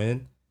aren't going to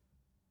win,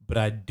 but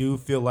I do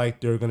feel like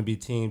there are going to be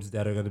teams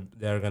that are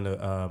going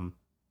to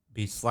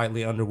be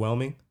slightly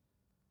underwhelming.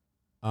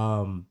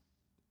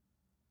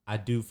 I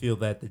do feel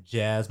that the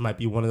Jazz might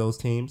be one of those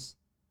teams,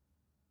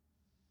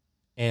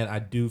 and I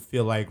do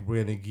feel like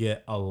we're going to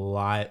get a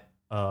lot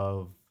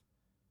of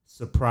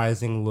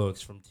surprising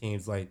looks from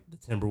teams like the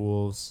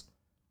Timberwolves.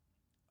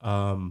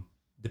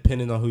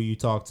 Depending on who you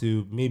talk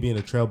to, me being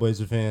a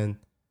Trailblazer fan,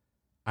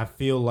 I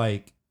feel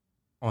like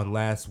on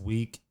last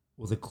week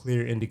was a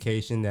clear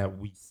indication that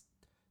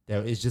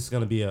it's just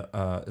gonna be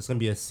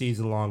a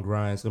season long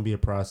grind. It's gonna be a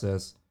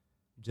process,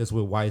 just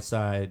with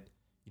Whiteside,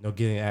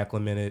 getting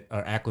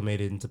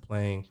acclimated into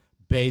playing.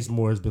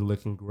 Bazemore has been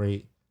looking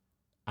great.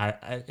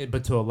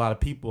 But to a lot of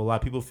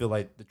people feel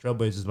like the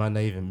Trailblazers might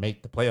not even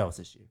make the playoffs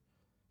this year.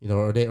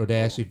 Or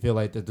they actually feel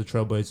like that the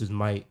Trailblazers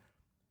might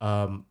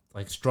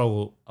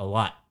struggle a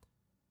lot.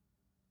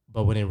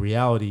 But when in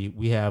reality,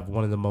 we have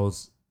one of the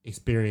most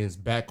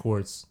experienced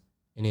backcourts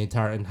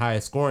and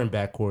highest scoring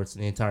backcourts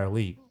in the entire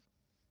league.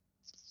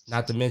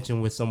 Not to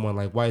mention with someone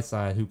like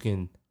Whiteside who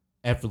can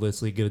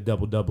effortlessly get a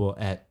double-double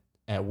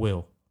at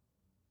will.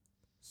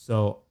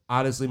 So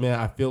honestly, man,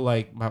 I feel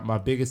like my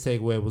biggest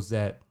takeaway was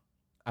that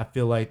I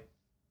feel like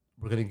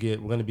we're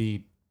gonna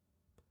be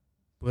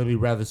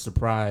rather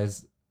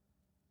surprised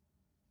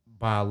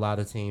by a lot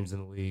of teams in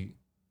the league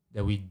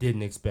that we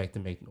didn't expect to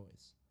make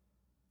noise.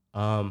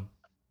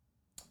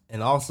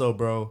 And also,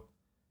 bro,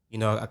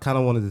 I kind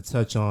of wanted to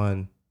touch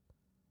on.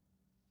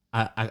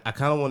 I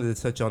kind of wanted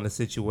to touch on the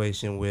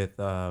situation with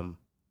I'm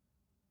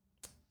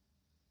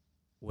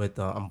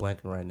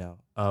blanking right now.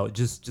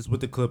 Just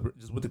with the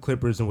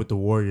Clippers and with the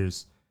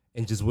Warriors,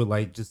 and just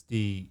with just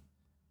the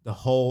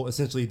whole,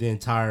 essentially the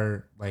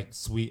entire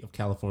suite of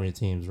California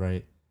teams,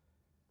 right?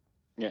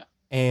 Yeah.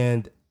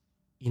 And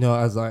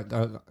as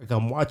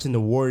I'm watching the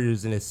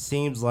Warriors, and it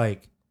seems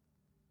like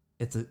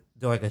they're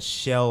like a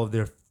shell of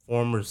their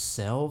former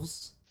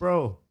selves,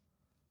 bro.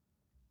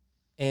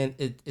 And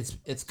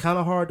it's kind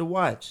of hard to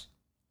watch.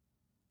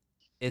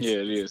 It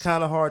is. It's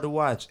kind of hard to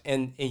watch,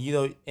 and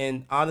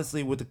and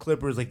honestly, with the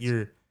Clippers,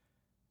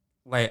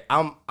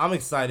 I'm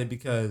excited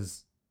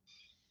because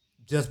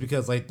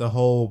the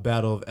whole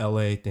Battle of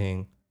LA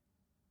thing,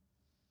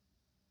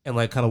 and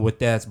kind of what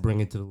that's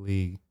bringing to the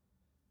league.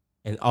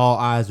 And all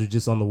eyes are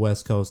just on the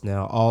West Coast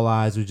now. All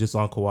eyes are just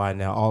on Kawhi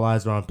now. All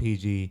eyes are on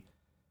PG.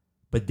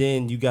 But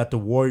then you got the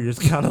Warriors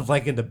kind of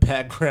in the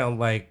background,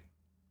 like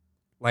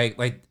I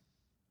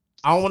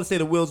don't want to say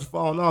the wheels are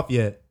falling off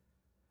yet.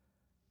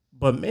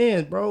 But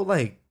man, bro,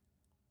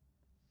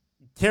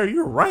 Terry,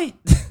 you're right.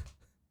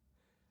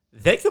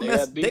 They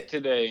got beat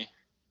today.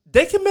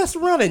 They can mess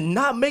around and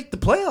not make the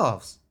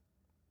playoffs.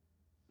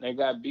 They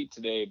got beat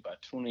today by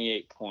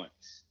 28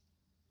 points.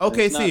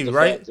 OKC,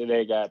 right?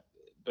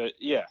 But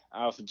yeah,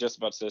 I was just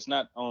about to say, it's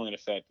not only the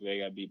fact that they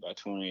got beat by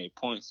 28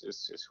 points,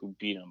 it's just who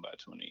beat them by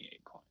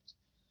 28 points.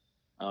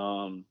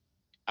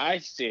 I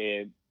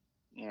said,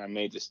 when I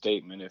made the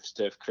statement, if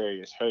Steph Curry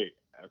is hurt,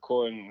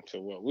 according to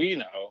what we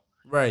know,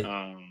 right?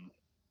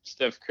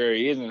 Steph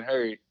Curry isn't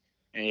hurt,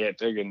 and yet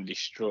they're going to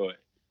destroy it.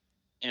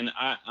 And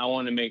I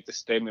want to make the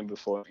statement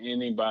before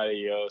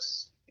anybody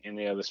else,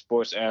 any other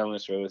sports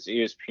analyst, whether it's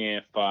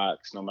ESPN,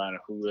 Fox, no matter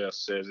who else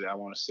says it, I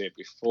want to say it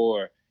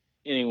before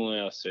anyone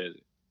else says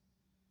it.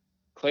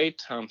 Klay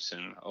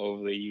Thompson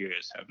over the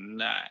years have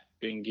not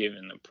been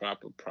given the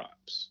proper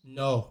props.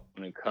 No.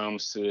 When it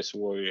comes to this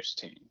Warriors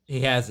team. He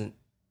hasn't.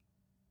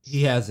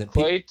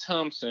 Klay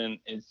Thompson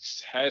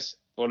has,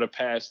 for the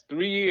past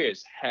 3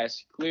 years,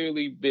 has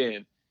clearly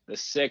been the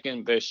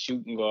second best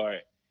shooting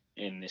guard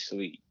in this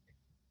league.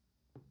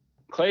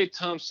 Klay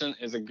Thompson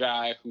is a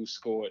guy who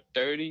scored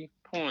 30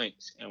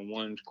 points in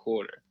one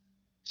quarter,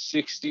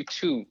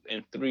 62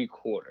 in 3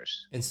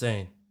 quarters.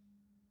 Insane.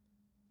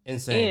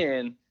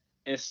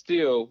 And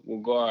still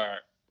will guard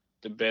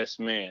the best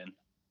man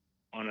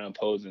on an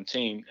opposing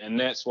team. And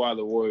that's why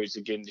the Warriors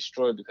are getting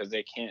destroyed, because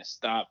they can't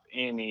stop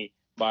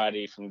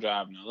anybody from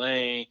driving the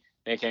lane.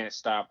 They can't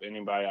stop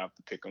anybody off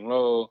the pick and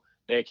roll.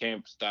 They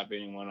can't stop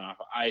anyone off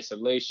of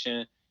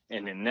isolation.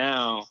 And then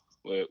now,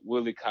 with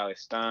Willie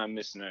Cauley-Stein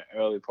missing the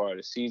early part of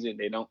the season,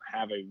 they don't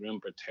have a rim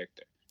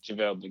protector.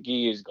 JaVale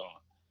McGee is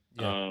gone.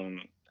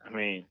 Yeah. I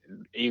mean,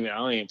 I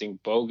don't even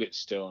think Bogut's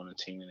still on the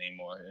team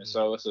anymore. And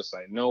so it's just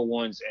like no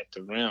one's at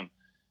the rim,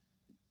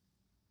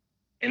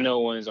 and no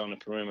one's on the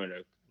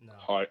perimeter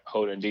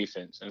holding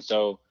defense. And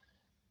so,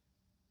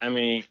 I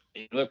mean,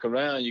 you look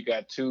around, you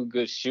got two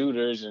good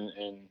shooters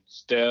and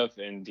Steph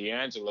and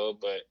D'Angelo,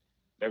 but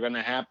they're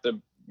gonna have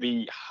to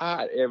be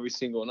hot every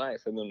single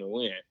night for them to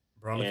win.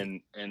 Bro,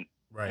 and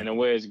the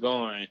way it's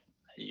going,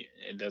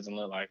 it doesn't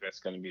look like that's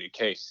gonna be the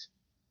case.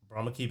 Bro,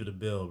 I'm gonna keep it a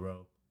bill,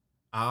 bro.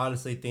 I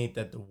honestly think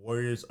that the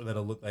Warriors are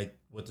gonna look like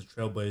what the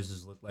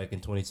Trailblazers looked like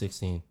in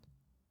 2016,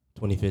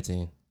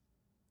 2015.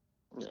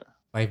 Yeah.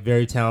 Like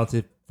very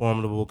talented,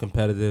 formidable,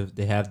 competitive.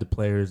 They have the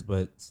players,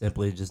 but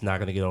simply just not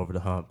gonna get over the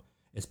hump.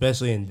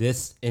 Especially in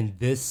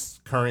this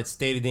current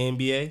state of the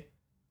NBA.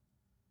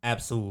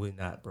 Absolutely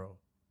not, bro.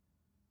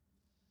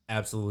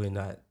 Absolutely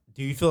not.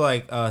 Do you feel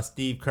like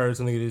Steve Kerr is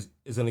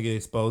gonna get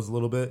exposed a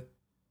little bit,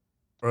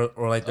 or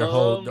like their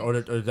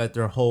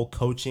their whole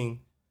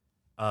coaching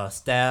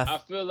staff? I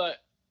feel like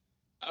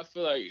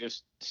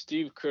if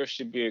Steve Kerr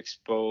should be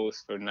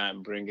exposed for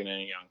not bringing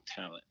any young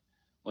talent.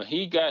 When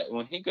he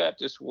got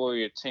this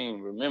Warrior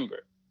team,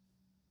 remember,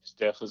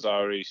 Steph was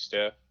already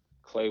Steph,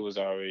 Clay was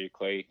already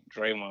Clay,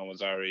 Draymond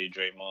was already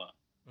Draymond.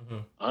 Mm-hmm.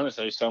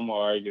 Honestly, some will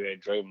argue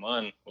that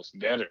Draymond was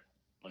better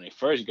when he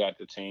first got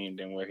the team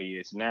than where he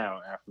is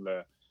now after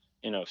the,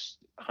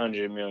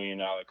 $100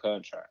 million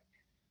contract.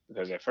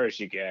 Because at first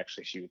he could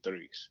actually shoot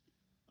threes.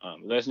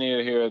 That's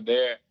neither here or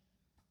there.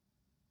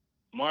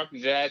 Mark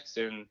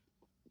Jackson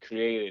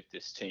created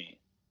this team.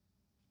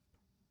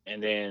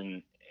 And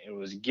then it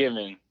was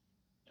given,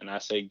 and I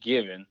say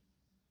given,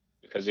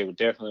 because it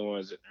definitely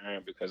wasn't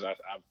earned, because I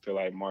feel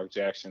like Mark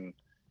Jackson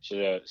should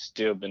have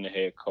still been the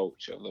head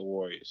coach of the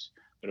Warriors.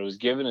 But it was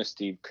given to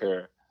Steve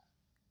Kerr,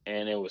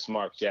 and it was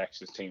Mark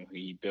Jackson's team who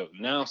he built.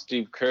 Now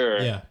Steve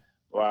Kerr,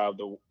 while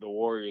the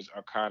Warriors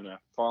are kind of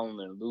falling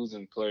and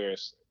losing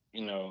players,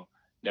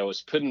 that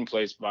was put in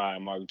place by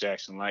Mark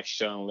Jackson, like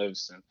Sean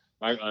Livingston,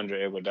 like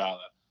Andre Iguodala,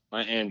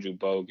 like Andrew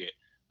Bogut,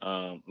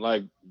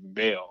 like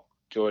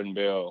Jordan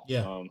Bell,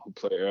 who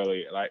played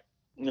earlier.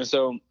 And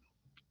so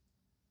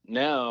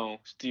now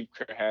Steve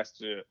Kerr has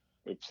to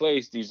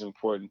replace these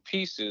important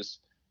pieces,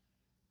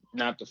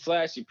 not the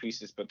flashy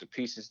pieces, but the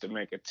pieces to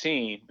make a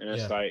team. And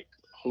it's like,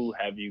 who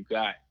have you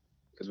got?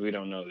 Because we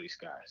don't know these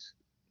guys.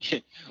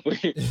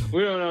 we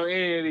don't know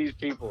any of these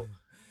people.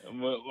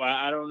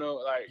 I don't know.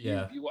 Like,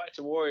 you watch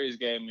a Warriors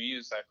game and you're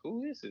just like,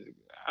 who is this?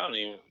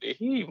 Did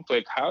he even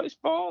play college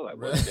ball? Like,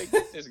 where did they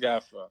get this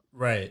guy from?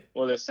 Right.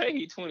 Well, they say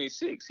he's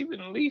 26. He's been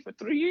in the league for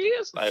 3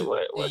 years. Like,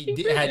 what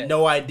he had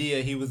no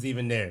idea he was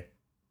even there.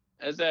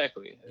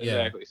 Exactly.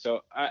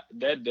 So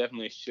that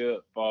definitely should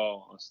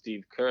fall on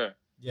Steve Kerr.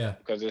 Yeah.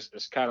 Because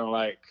it's kind of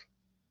like,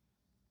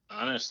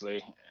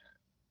 honestly,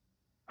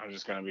 I'm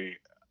just going to be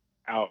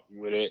out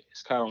with it.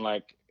 It's kind of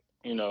like,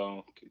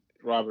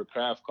 Robert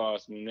Kraft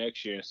calls me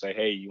next year and say,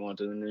 hey, you want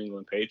the New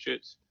England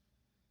Patriots?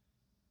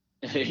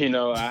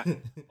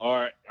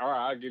 Or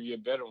I'll give you a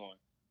better one.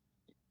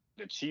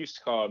 The Chiefs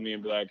called me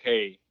and be like,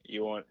 hey,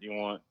 you want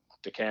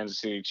the Kansas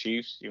City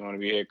Chiefs? You want to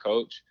be head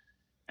coach?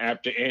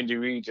 After Andy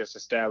Reid just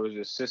established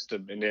a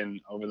system, and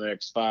then over the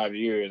next 5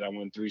 years, I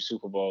won 3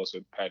 Super Bowls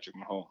with Patrick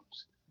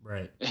Mahomes.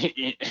 Right.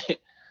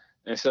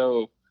 And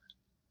so,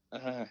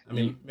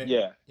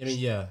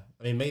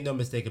 make no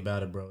mistake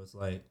about it, bro. It's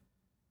like,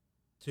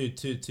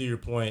 to your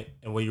point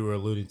and what you were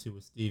alluding to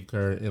with Steve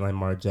Kerr and like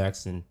Mark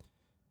Jackson,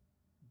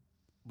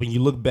 when you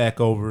look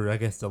back over, I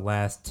guess, the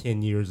last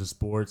 10 years of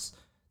sports,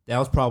 that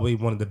was probably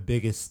one of the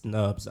biggest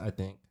snubs, I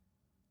think.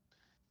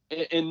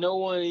 And no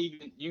one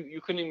even,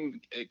 you couldn't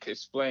even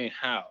explain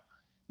how.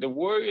 The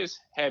Warriors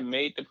had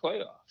made the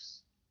playoffs.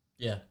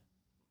 Yeah.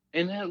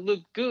 And that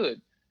looked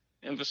good.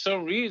 And for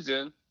some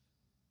reason,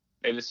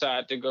 they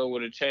decided to go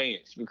with a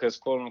change because,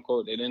 quote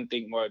unquote, they didn't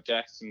think Mark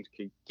Jackson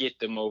could get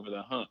them over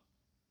the hump.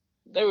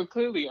 They were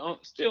clearly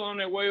still on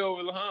their way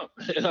over the hump.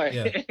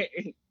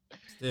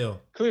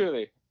 Still.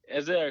 Clearly.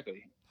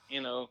 Exactly.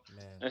 Man.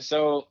 And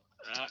so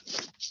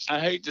I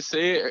hate to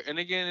say it. And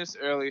again, it's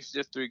early. It's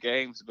just 3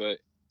 games. But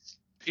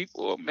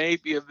people may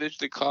be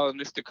eventually calling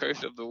this the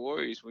curse of the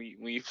Warriors when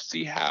you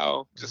see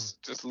how,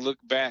 just look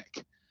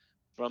back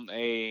from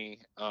a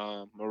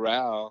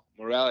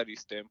morality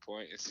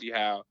standpoint and see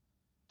how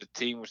the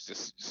team was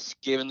just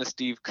given to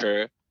Steve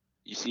Kerr.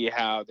 You see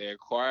how they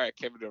acquired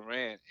Kevin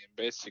Durant and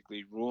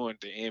basically ruined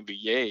the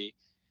NBA,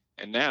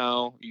 and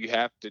now you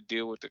have to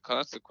deal with the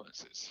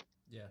consequences.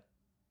 Yeah,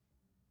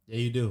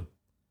 you do,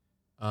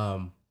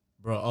 bro.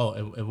 Oh,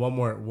 and one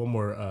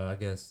more, I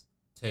guess,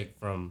 take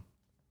from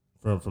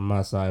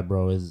my side,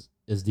 bro, is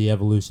the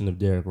evolution of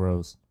Derrick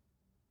Rose.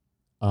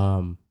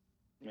 Man,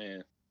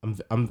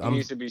 he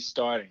needs to be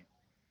starting.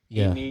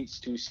 Yeah. He needs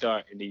to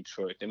start in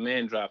Detroit. The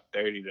man dropped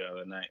 30 the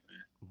other night, man.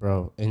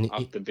 Bro, and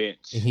off the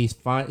bench. And he's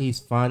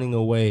finding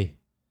a way.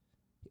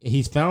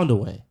 he's found a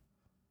way.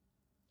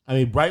 I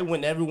mean, right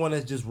when everyone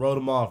has just wrote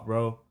him off,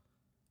 bro.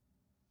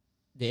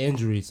 The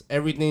injuries,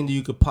 everything that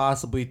you could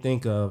possibly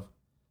think of.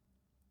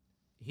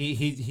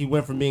 He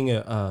went from being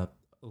a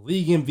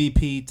league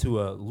MVP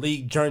to a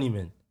league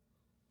journeyman.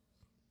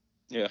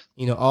 Yeah.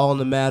 All in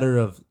the matter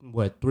of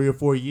what, 3 or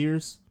 4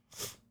 years,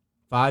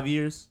 5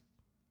 years,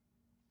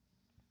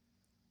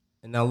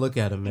 and now look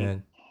at him,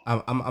 man.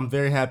 I'm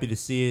very happy to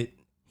see it.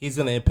 He's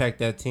gonna impact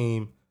that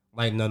team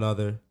like none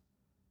other,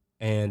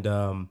 and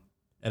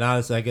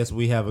honestly, I guess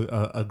we have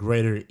a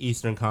greater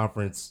Eastern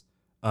Conference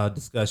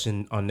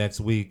discussion on next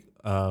week.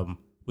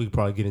 We could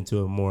probably get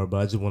into it more, but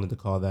I just wanted to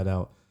call that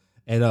out.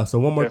 And so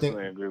one more thing.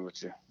 Definitely agree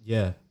with you.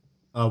 Yeah.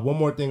 One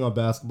more thing on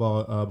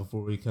basketball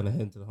before we kind of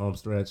head into the home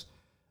stretch.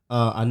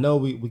 I know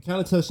we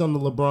kind of touched on the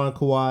LeBron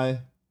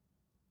Kawhi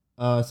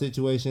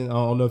situation. I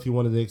don't know if you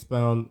wanted to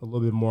expound a little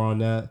bit more on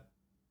that,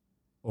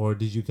 or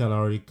did you kind of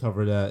already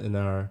cover that in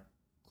our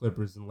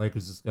Clippers and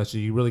Lakers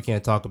discussion? You really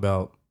can't talk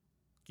about.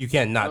 You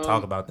can't not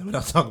talk about them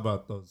without talk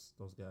about those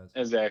guys.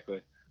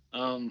 Exactly.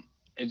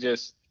 It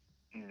just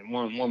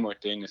one more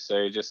thing to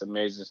say. It just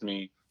amazes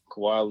me.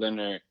 Kawhi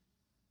Leonard,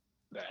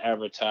 the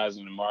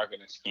advertising and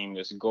marketing scheme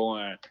that's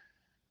going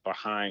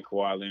behind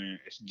Kawhi Leonard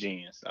is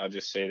genius. I'll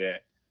just say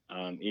that.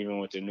 Even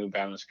with the New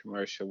Balance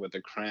commercial with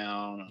the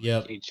crown,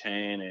 Yep.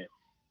 keychain, and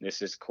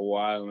this is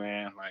Kawhi,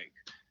 man. Like,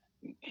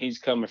 he's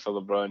coming for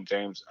LeBron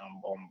James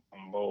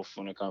on both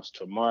when it comes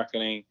to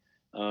marketing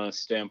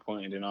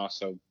standpoint and then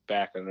also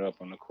backing it up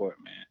on the court,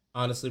 man.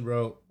 Honestly,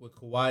 bro, with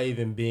Kawhi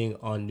even being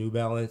on New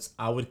Balance,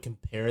 I would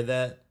compare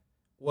that.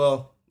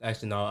 Well,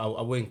 actually, no,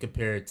 I wouldn't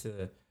compare it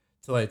to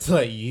like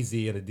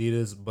Yeezy and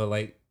Adidas, but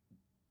like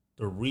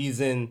the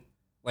reason,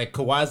 like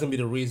Kawhi's gonna be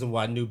the reason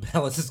why New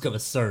Balance is gonna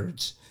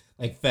surge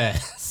like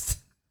fast.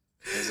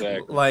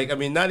 Exactly. Like, I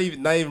mean, not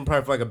even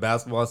probably from like a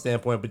basketball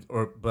standpoint,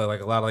 but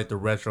like a lot of like the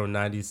retro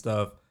 '90s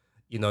stuff.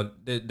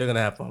 They're gonna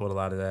have fun with a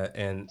lot of that,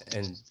 and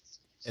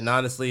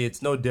honestly,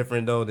 it's no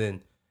different though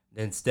than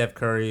Steph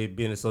Curry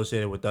being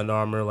associated with Under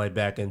Armour like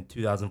back in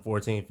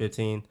 2014,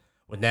 15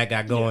 when that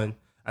got going. Yeah.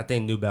 I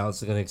think New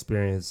Balance is gonna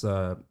experience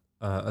a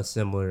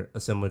similar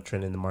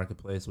trend in the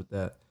marketplace with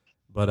that.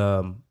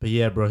 But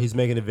yeah, bro, he's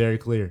making it very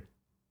clear.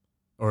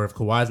 Or if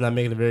Kawhi's not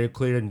making it very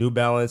clear, New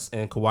Balance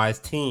and Kawhi's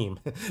team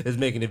is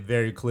making it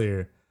very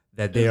clear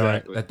that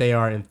they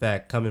are in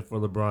fact coming for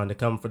LeBron. They're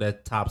coming for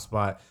that top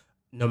spot,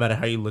 no matter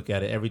how you look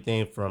at it.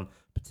 Everything from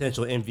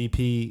potential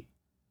MVP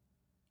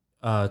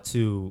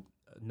to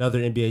another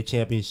NBA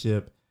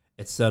championship,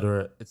 et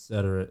cetera, et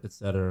cetera, et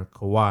cetera.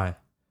 Kawhi,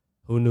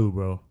 who knew,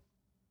 bro?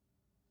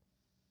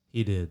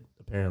 He did,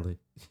 apparently.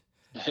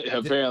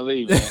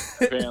 Apparently, man.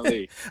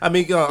 Apparently. I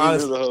mean,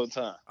 honestly, the whole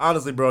time.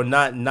 Honestly, bro,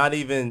 not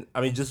even.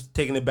 I mean, just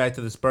taking it back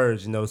to the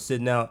Spurs.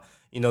 Sitting out,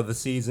 the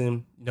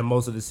season,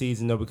 most of the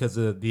season, because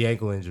of the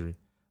ankle injury.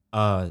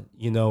 And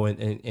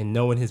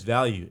knowing his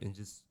value and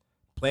just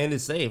playing it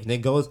safe. And it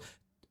goes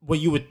what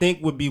you would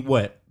think would be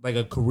like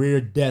a career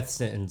death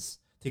sentence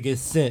to get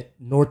sent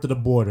north of the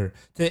border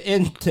to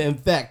in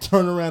fact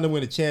turn around and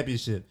win a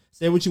championship.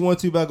 Say what you want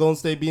to about Golden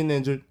State being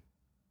injured.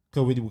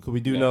 Could we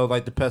do know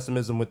like the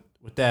pessimism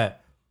with that?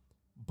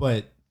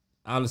 But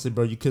honestly,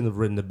 bro, you couldn't have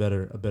written a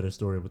better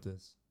story with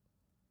this.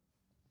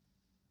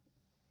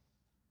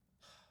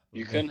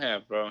 You couldn't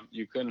have, bro.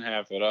 You couldn't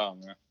have it all,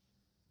 man.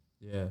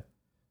 Yeah.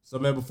 So,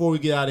 man, before we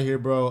get out of here,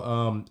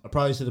 bro, I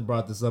probably should have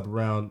brought this up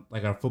around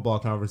like our football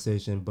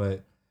conversation,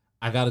 but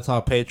I got to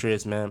talk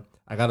Patriots, man.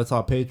 I got to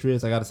talk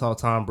Patriots. I got to talk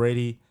Tom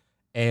Brady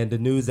and the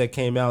news that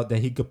came out that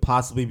he could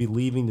possibly be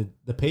leaving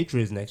the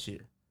Patriots next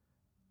year.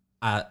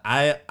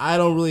 I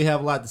don't really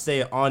have a lot to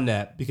say on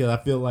that because I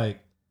feel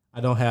like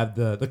I don't have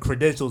the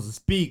credentials to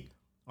speak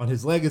on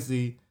his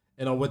legacy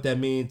and on what that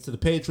means to the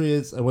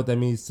Patriots and what that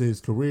means to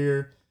his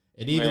career.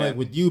 And even like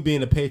with you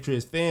being a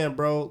Patriots fan,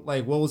 bro,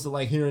 like what was it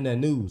like hearing that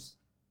news?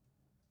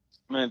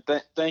 Man,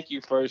 thank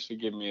you first for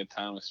giving me a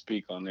time to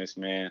speak on this,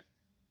 man.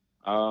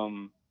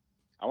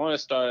 I want to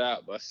start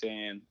out by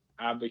saying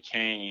I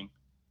became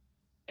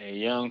a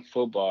young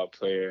football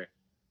player.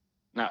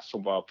 Not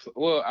football.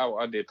 Well,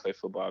 I did play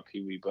football,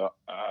 Pee Wee, but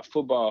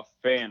football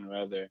fan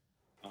rather.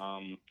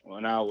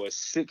 When I was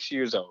 6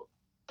 years old.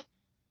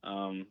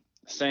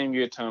 Same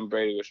year Tom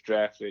Brady was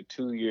drafted.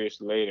 2 years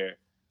later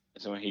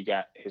is when he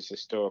got his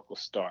historical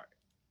start.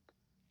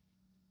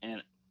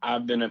 And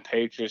I've been a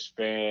Patriots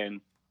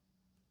fan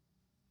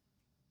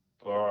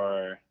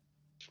for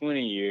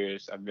 20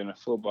 years. I've been a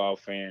football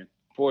fan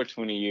for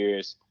 20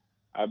 years.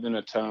 I've been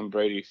a Tom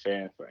Brady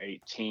fan for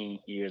 18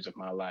 years of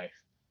my life.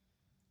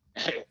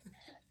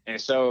 And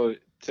so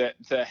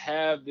to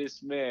have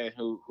this man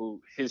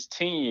who his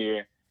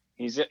tenure,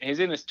 he's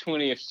in his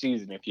 20th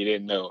season, if you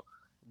didn't know.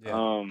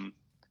 Yeah.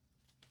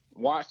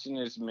 Watching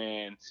this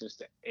man since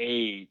the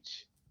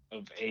age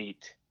of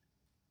 8,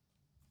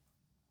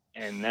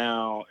 and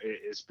now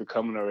it's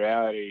becoming a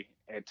reality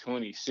at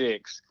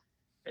 26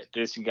 that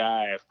this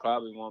guy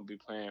probably won't be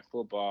playing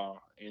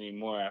football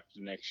anymore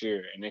after next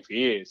year. And if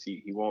he is,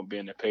 he won't be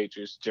in the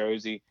Patriots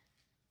jersey.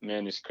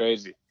 Man, it's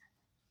crazy.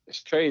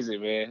 It's crazy,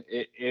 man.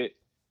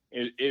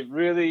 it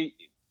really.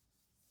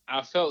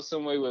 I felt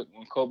some way when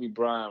Kobe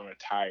Bryant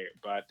retired,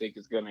 but I think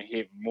it's gonna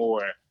hit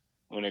more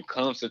when it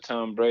comes to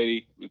Tom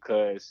Brady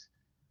because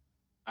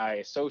I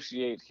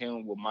associate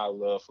him with my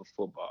love for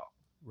football.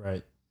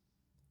 Right.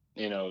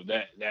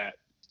 That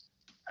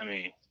I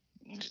mean,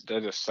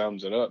 that just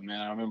sums it up, man.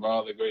 I remember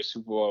all the great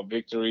Super Bowl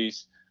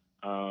victories.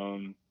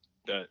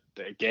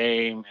 The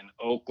game in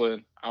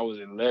Oakland. I was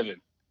 11.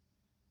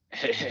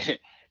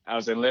 I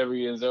was 11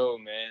 years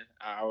old, man.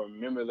 I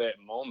remember that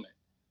moment.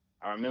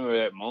 I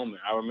remember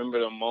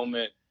the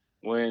moment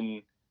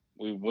when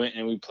we went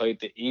and we played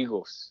the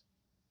Eagles.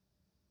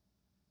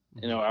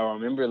 I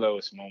remember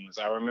those moments.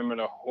 I remember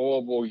the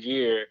horrible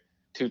year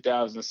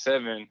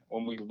 2007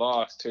 when we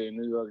lost to the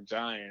New York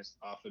Giants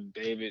off of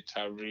David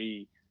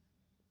Tyree.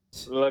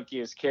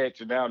 Luckiest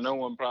catch. And now no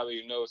one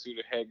probably knows who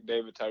the heck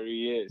David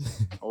Tyree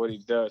is or what he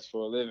does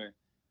for a living.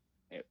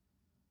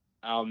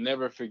 I'll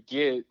never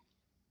forget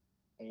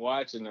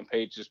watching the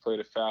Patriots play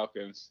the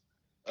Falcons,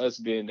 us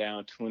being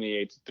down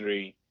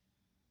 28-3,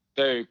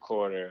 third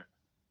quarter.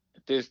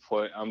 At this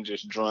point, I'm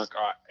just drunk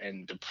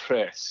and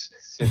depressed,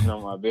 sitting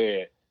on my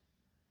bed.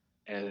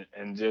 And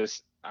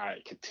just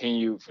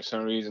for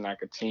some reason I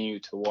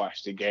continued to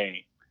watch the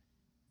game.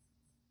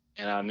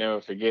 And I'll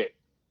never forget,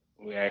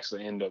 we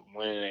actually end up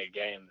winning that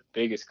game, the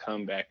biggest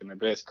comeback and the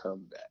best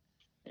comeback.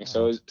 And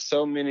so it's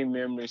so many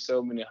memories,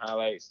 so many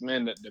highlights.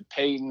 Man, the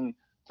Peyton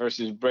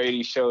versus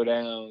Brady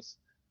showdowns,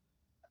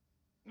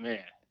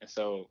 man. And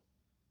so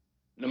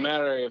no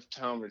matter if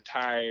Tom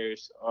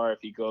retires or if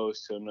he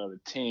goes to another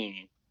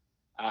team,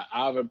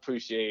 I've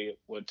appreciated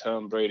what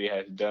Tom Brady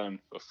has done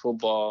for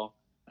football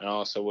and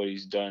also what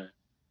he's done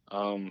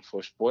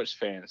for sports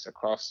fans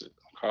across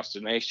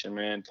the nation,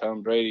 man.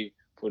 Tom Brady,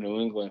 for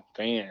New England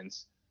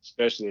fans,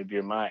 especially if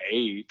you're my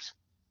age,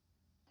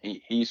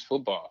 he's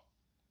football.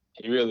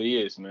 He really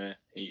is, man.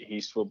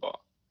 He's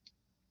football.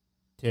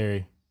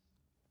 Terry,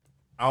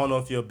 I don't know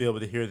if you'll be able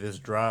to hear this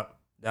drop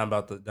down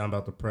about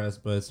the press,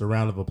 but it's a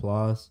round of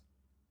applause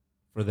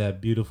for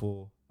that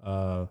beautiful,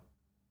 I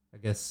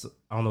guess,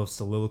 I don't know if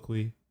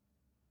soliloquy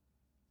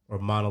or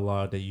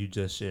monologue that you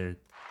just shared.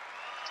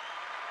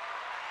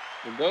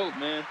 The GOAT,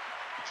 man.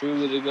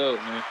 Truly the GOAT,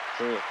 man.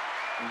 True.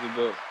 He's the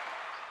GOAT.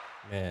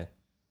 Man.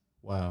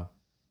 Wow.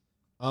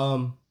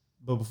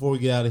 But before we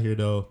get out of here,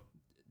 though,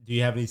 do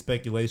you have any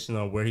speculation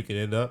on where he could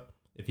end up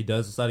if he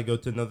does decide to go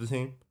to another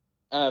team?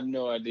 I have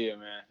no idea,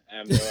 man. I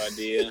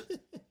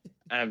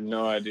have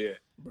no idea.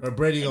 Bro,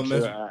 Brady gonna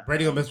mess around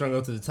and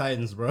go to the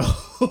Titans, bro.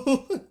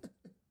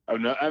 Oh,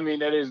 no, I mean,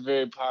 that is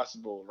very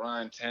possible.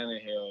 Ryan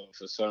Tannehill,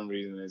 for some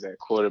reason, is at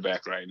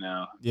quarterback right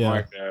now.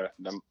 Yeah.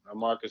 The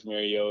Marcus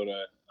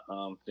Mariota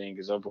thing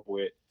is over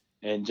with.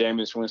 And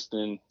Jameis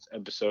Winston's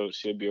episode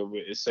should be over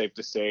with. It's safe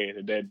to say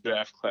that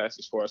draft class,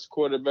 as far as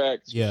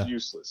quarterbacks, is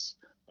useless.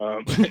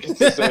 To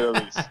say the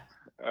least.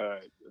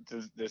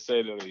 To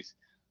say the least.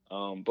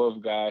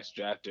 Both guys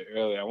drafted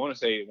early. I want to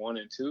say 1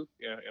 and 2.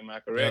 Yeah, am I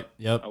correct?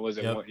 Yep. I was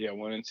at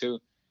 1 and 2.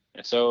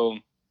 And so,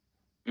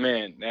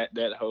 man,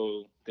 that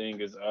whole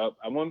thing is up.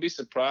 I wouldn't be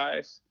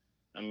surprised.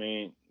 I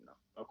mean,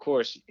 of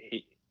course,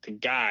 the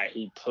guy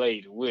he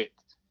played with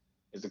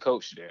is the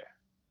coach there.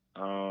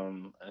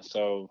 And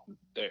so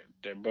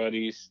they're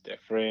buddies, they're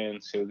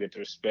friends. He'll get the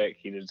respect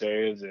he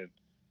deserves. And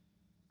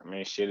I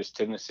mean, shit, it's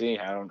Tennessee.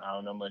 I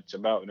don't know much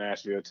about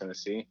Nashville,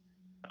 Tennessee.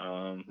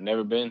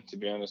 Never been, to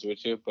be honest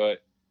with you,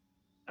 but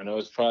I know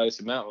it's probably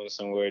some mountains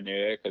somewhere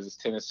near there because it's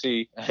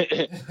Tennessee.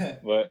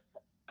 But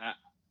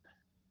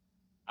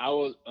I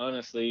would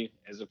honestly,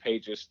 as a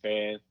Patriots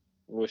fan,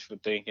 wishful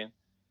thinking,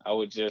 I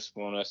would just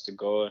want us to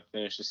go and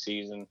finish the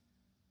season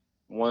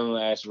one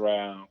last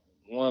round,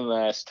 one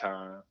last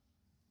time.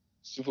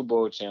 Super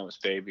Bowl champs,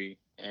 baby,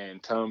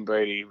 and Tom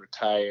Brady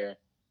retire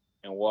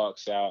and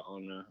walks out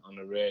on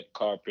the red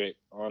carpet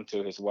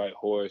onto his white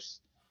horse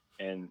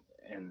and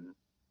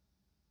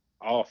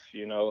off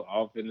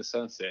in the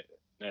sunset.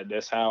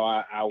 That's how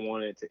I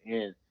want it to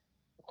end.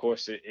 Of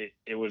course,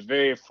 it was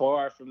very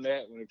far from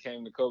that when it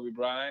came to Kobe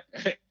Bryant.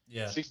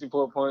 Yeah,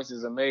 64 points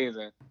is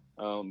amazing,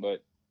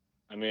 but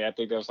I mean, I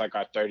think that was like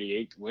our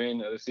 38th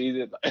win of the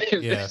season.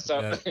 Yeah,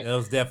 it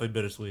was definitely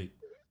bittersweet.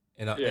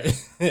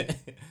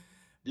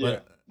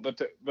 But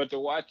to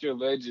watch your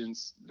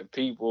legends, the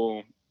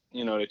people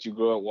that you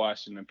grew up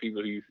watching, the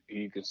people who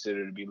you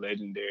consider to be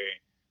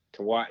legendary,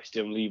 to watch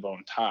them leave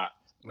on top,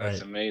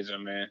 that's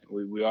amazing, man.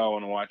 We all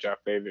want to watch our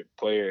favorite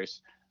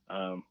players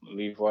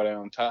leave while they're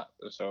on top.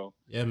 So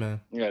yeah, man.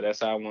 Yeah,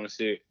 that's how I want to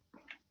see it.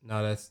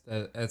 No,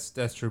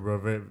 that's true, bro.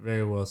 Very,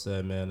 very well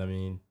said, man. I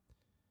mean,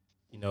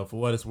 for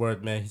what it's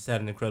worth, man, he's had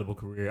an incredible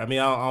career. I mean,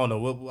 I don't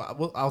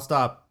know. I'll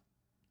stop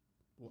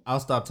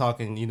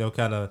talking,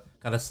 kind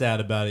of sad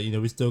about it.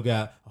 We still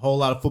got a whole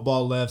lot of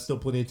football left, still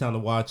plenty of time to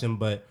watch him,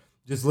 but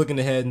just looking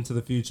ahead into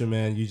the future,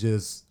 man,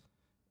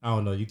 I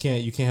don't know. You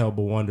can't help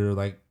but wonder,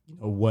 like,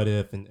 what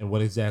if and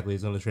what exactly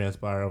is going to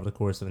transpire over the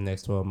course of the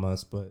next 12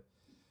 months. But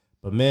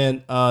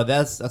man,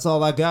 that's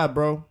all I got,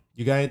 bro.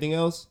 You got anything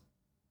else?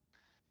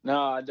 No,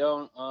 I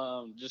don't.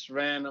 Just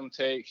random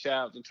take.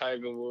 Shout out to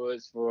Tiger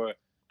Woods for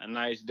a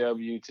nice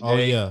W today. Oh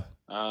yeah.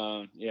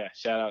 Yeah.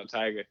 Shout out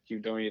Tiger.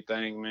 Keep doing your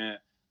thing, man.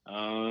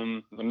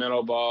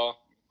 LaMelo Ball.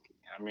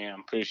 I mean,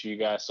 I'm pretty sure you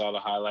guys saw the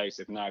highlights.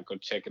 If not, go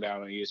check it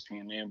out on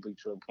ESPN and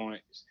Bleacher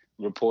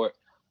Report.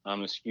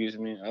 Excuse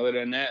me. Other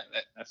than that,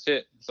 that's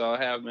it. That's all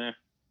I have, man.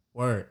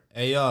 Word.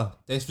 Hey, y'all.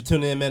 Thanks for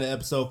tuning in, man, to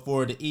episode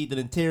 4 of the Ethan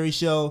and Terry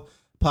Show,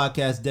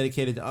 podcast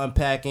dedicated to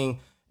unpacking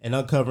and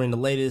uncovering the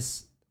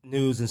latest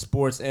news in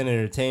sports and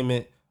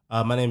entertainment.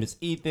 My name is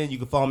Ethan. You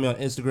can follow me on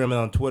Instagram and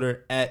on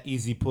Twitter at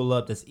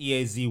EasyPullup. That's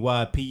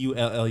EazyPullup.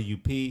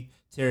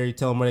 Terry,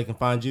 tell them where they can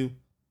find you.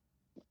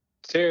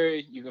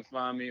 Terry, you can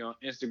find me on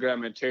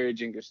Instagram at Terry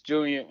Jenkins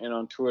Jr. and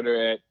on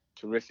Twitter at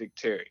Terrific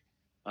Terry.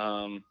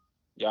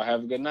 Y'all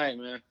have a good night,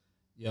 man.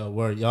 Yo,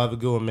 word. Y'all have a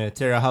good one, man.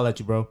 Terry, I'll holler at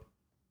you, bro.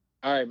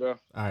 All right, bro.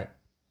 All right.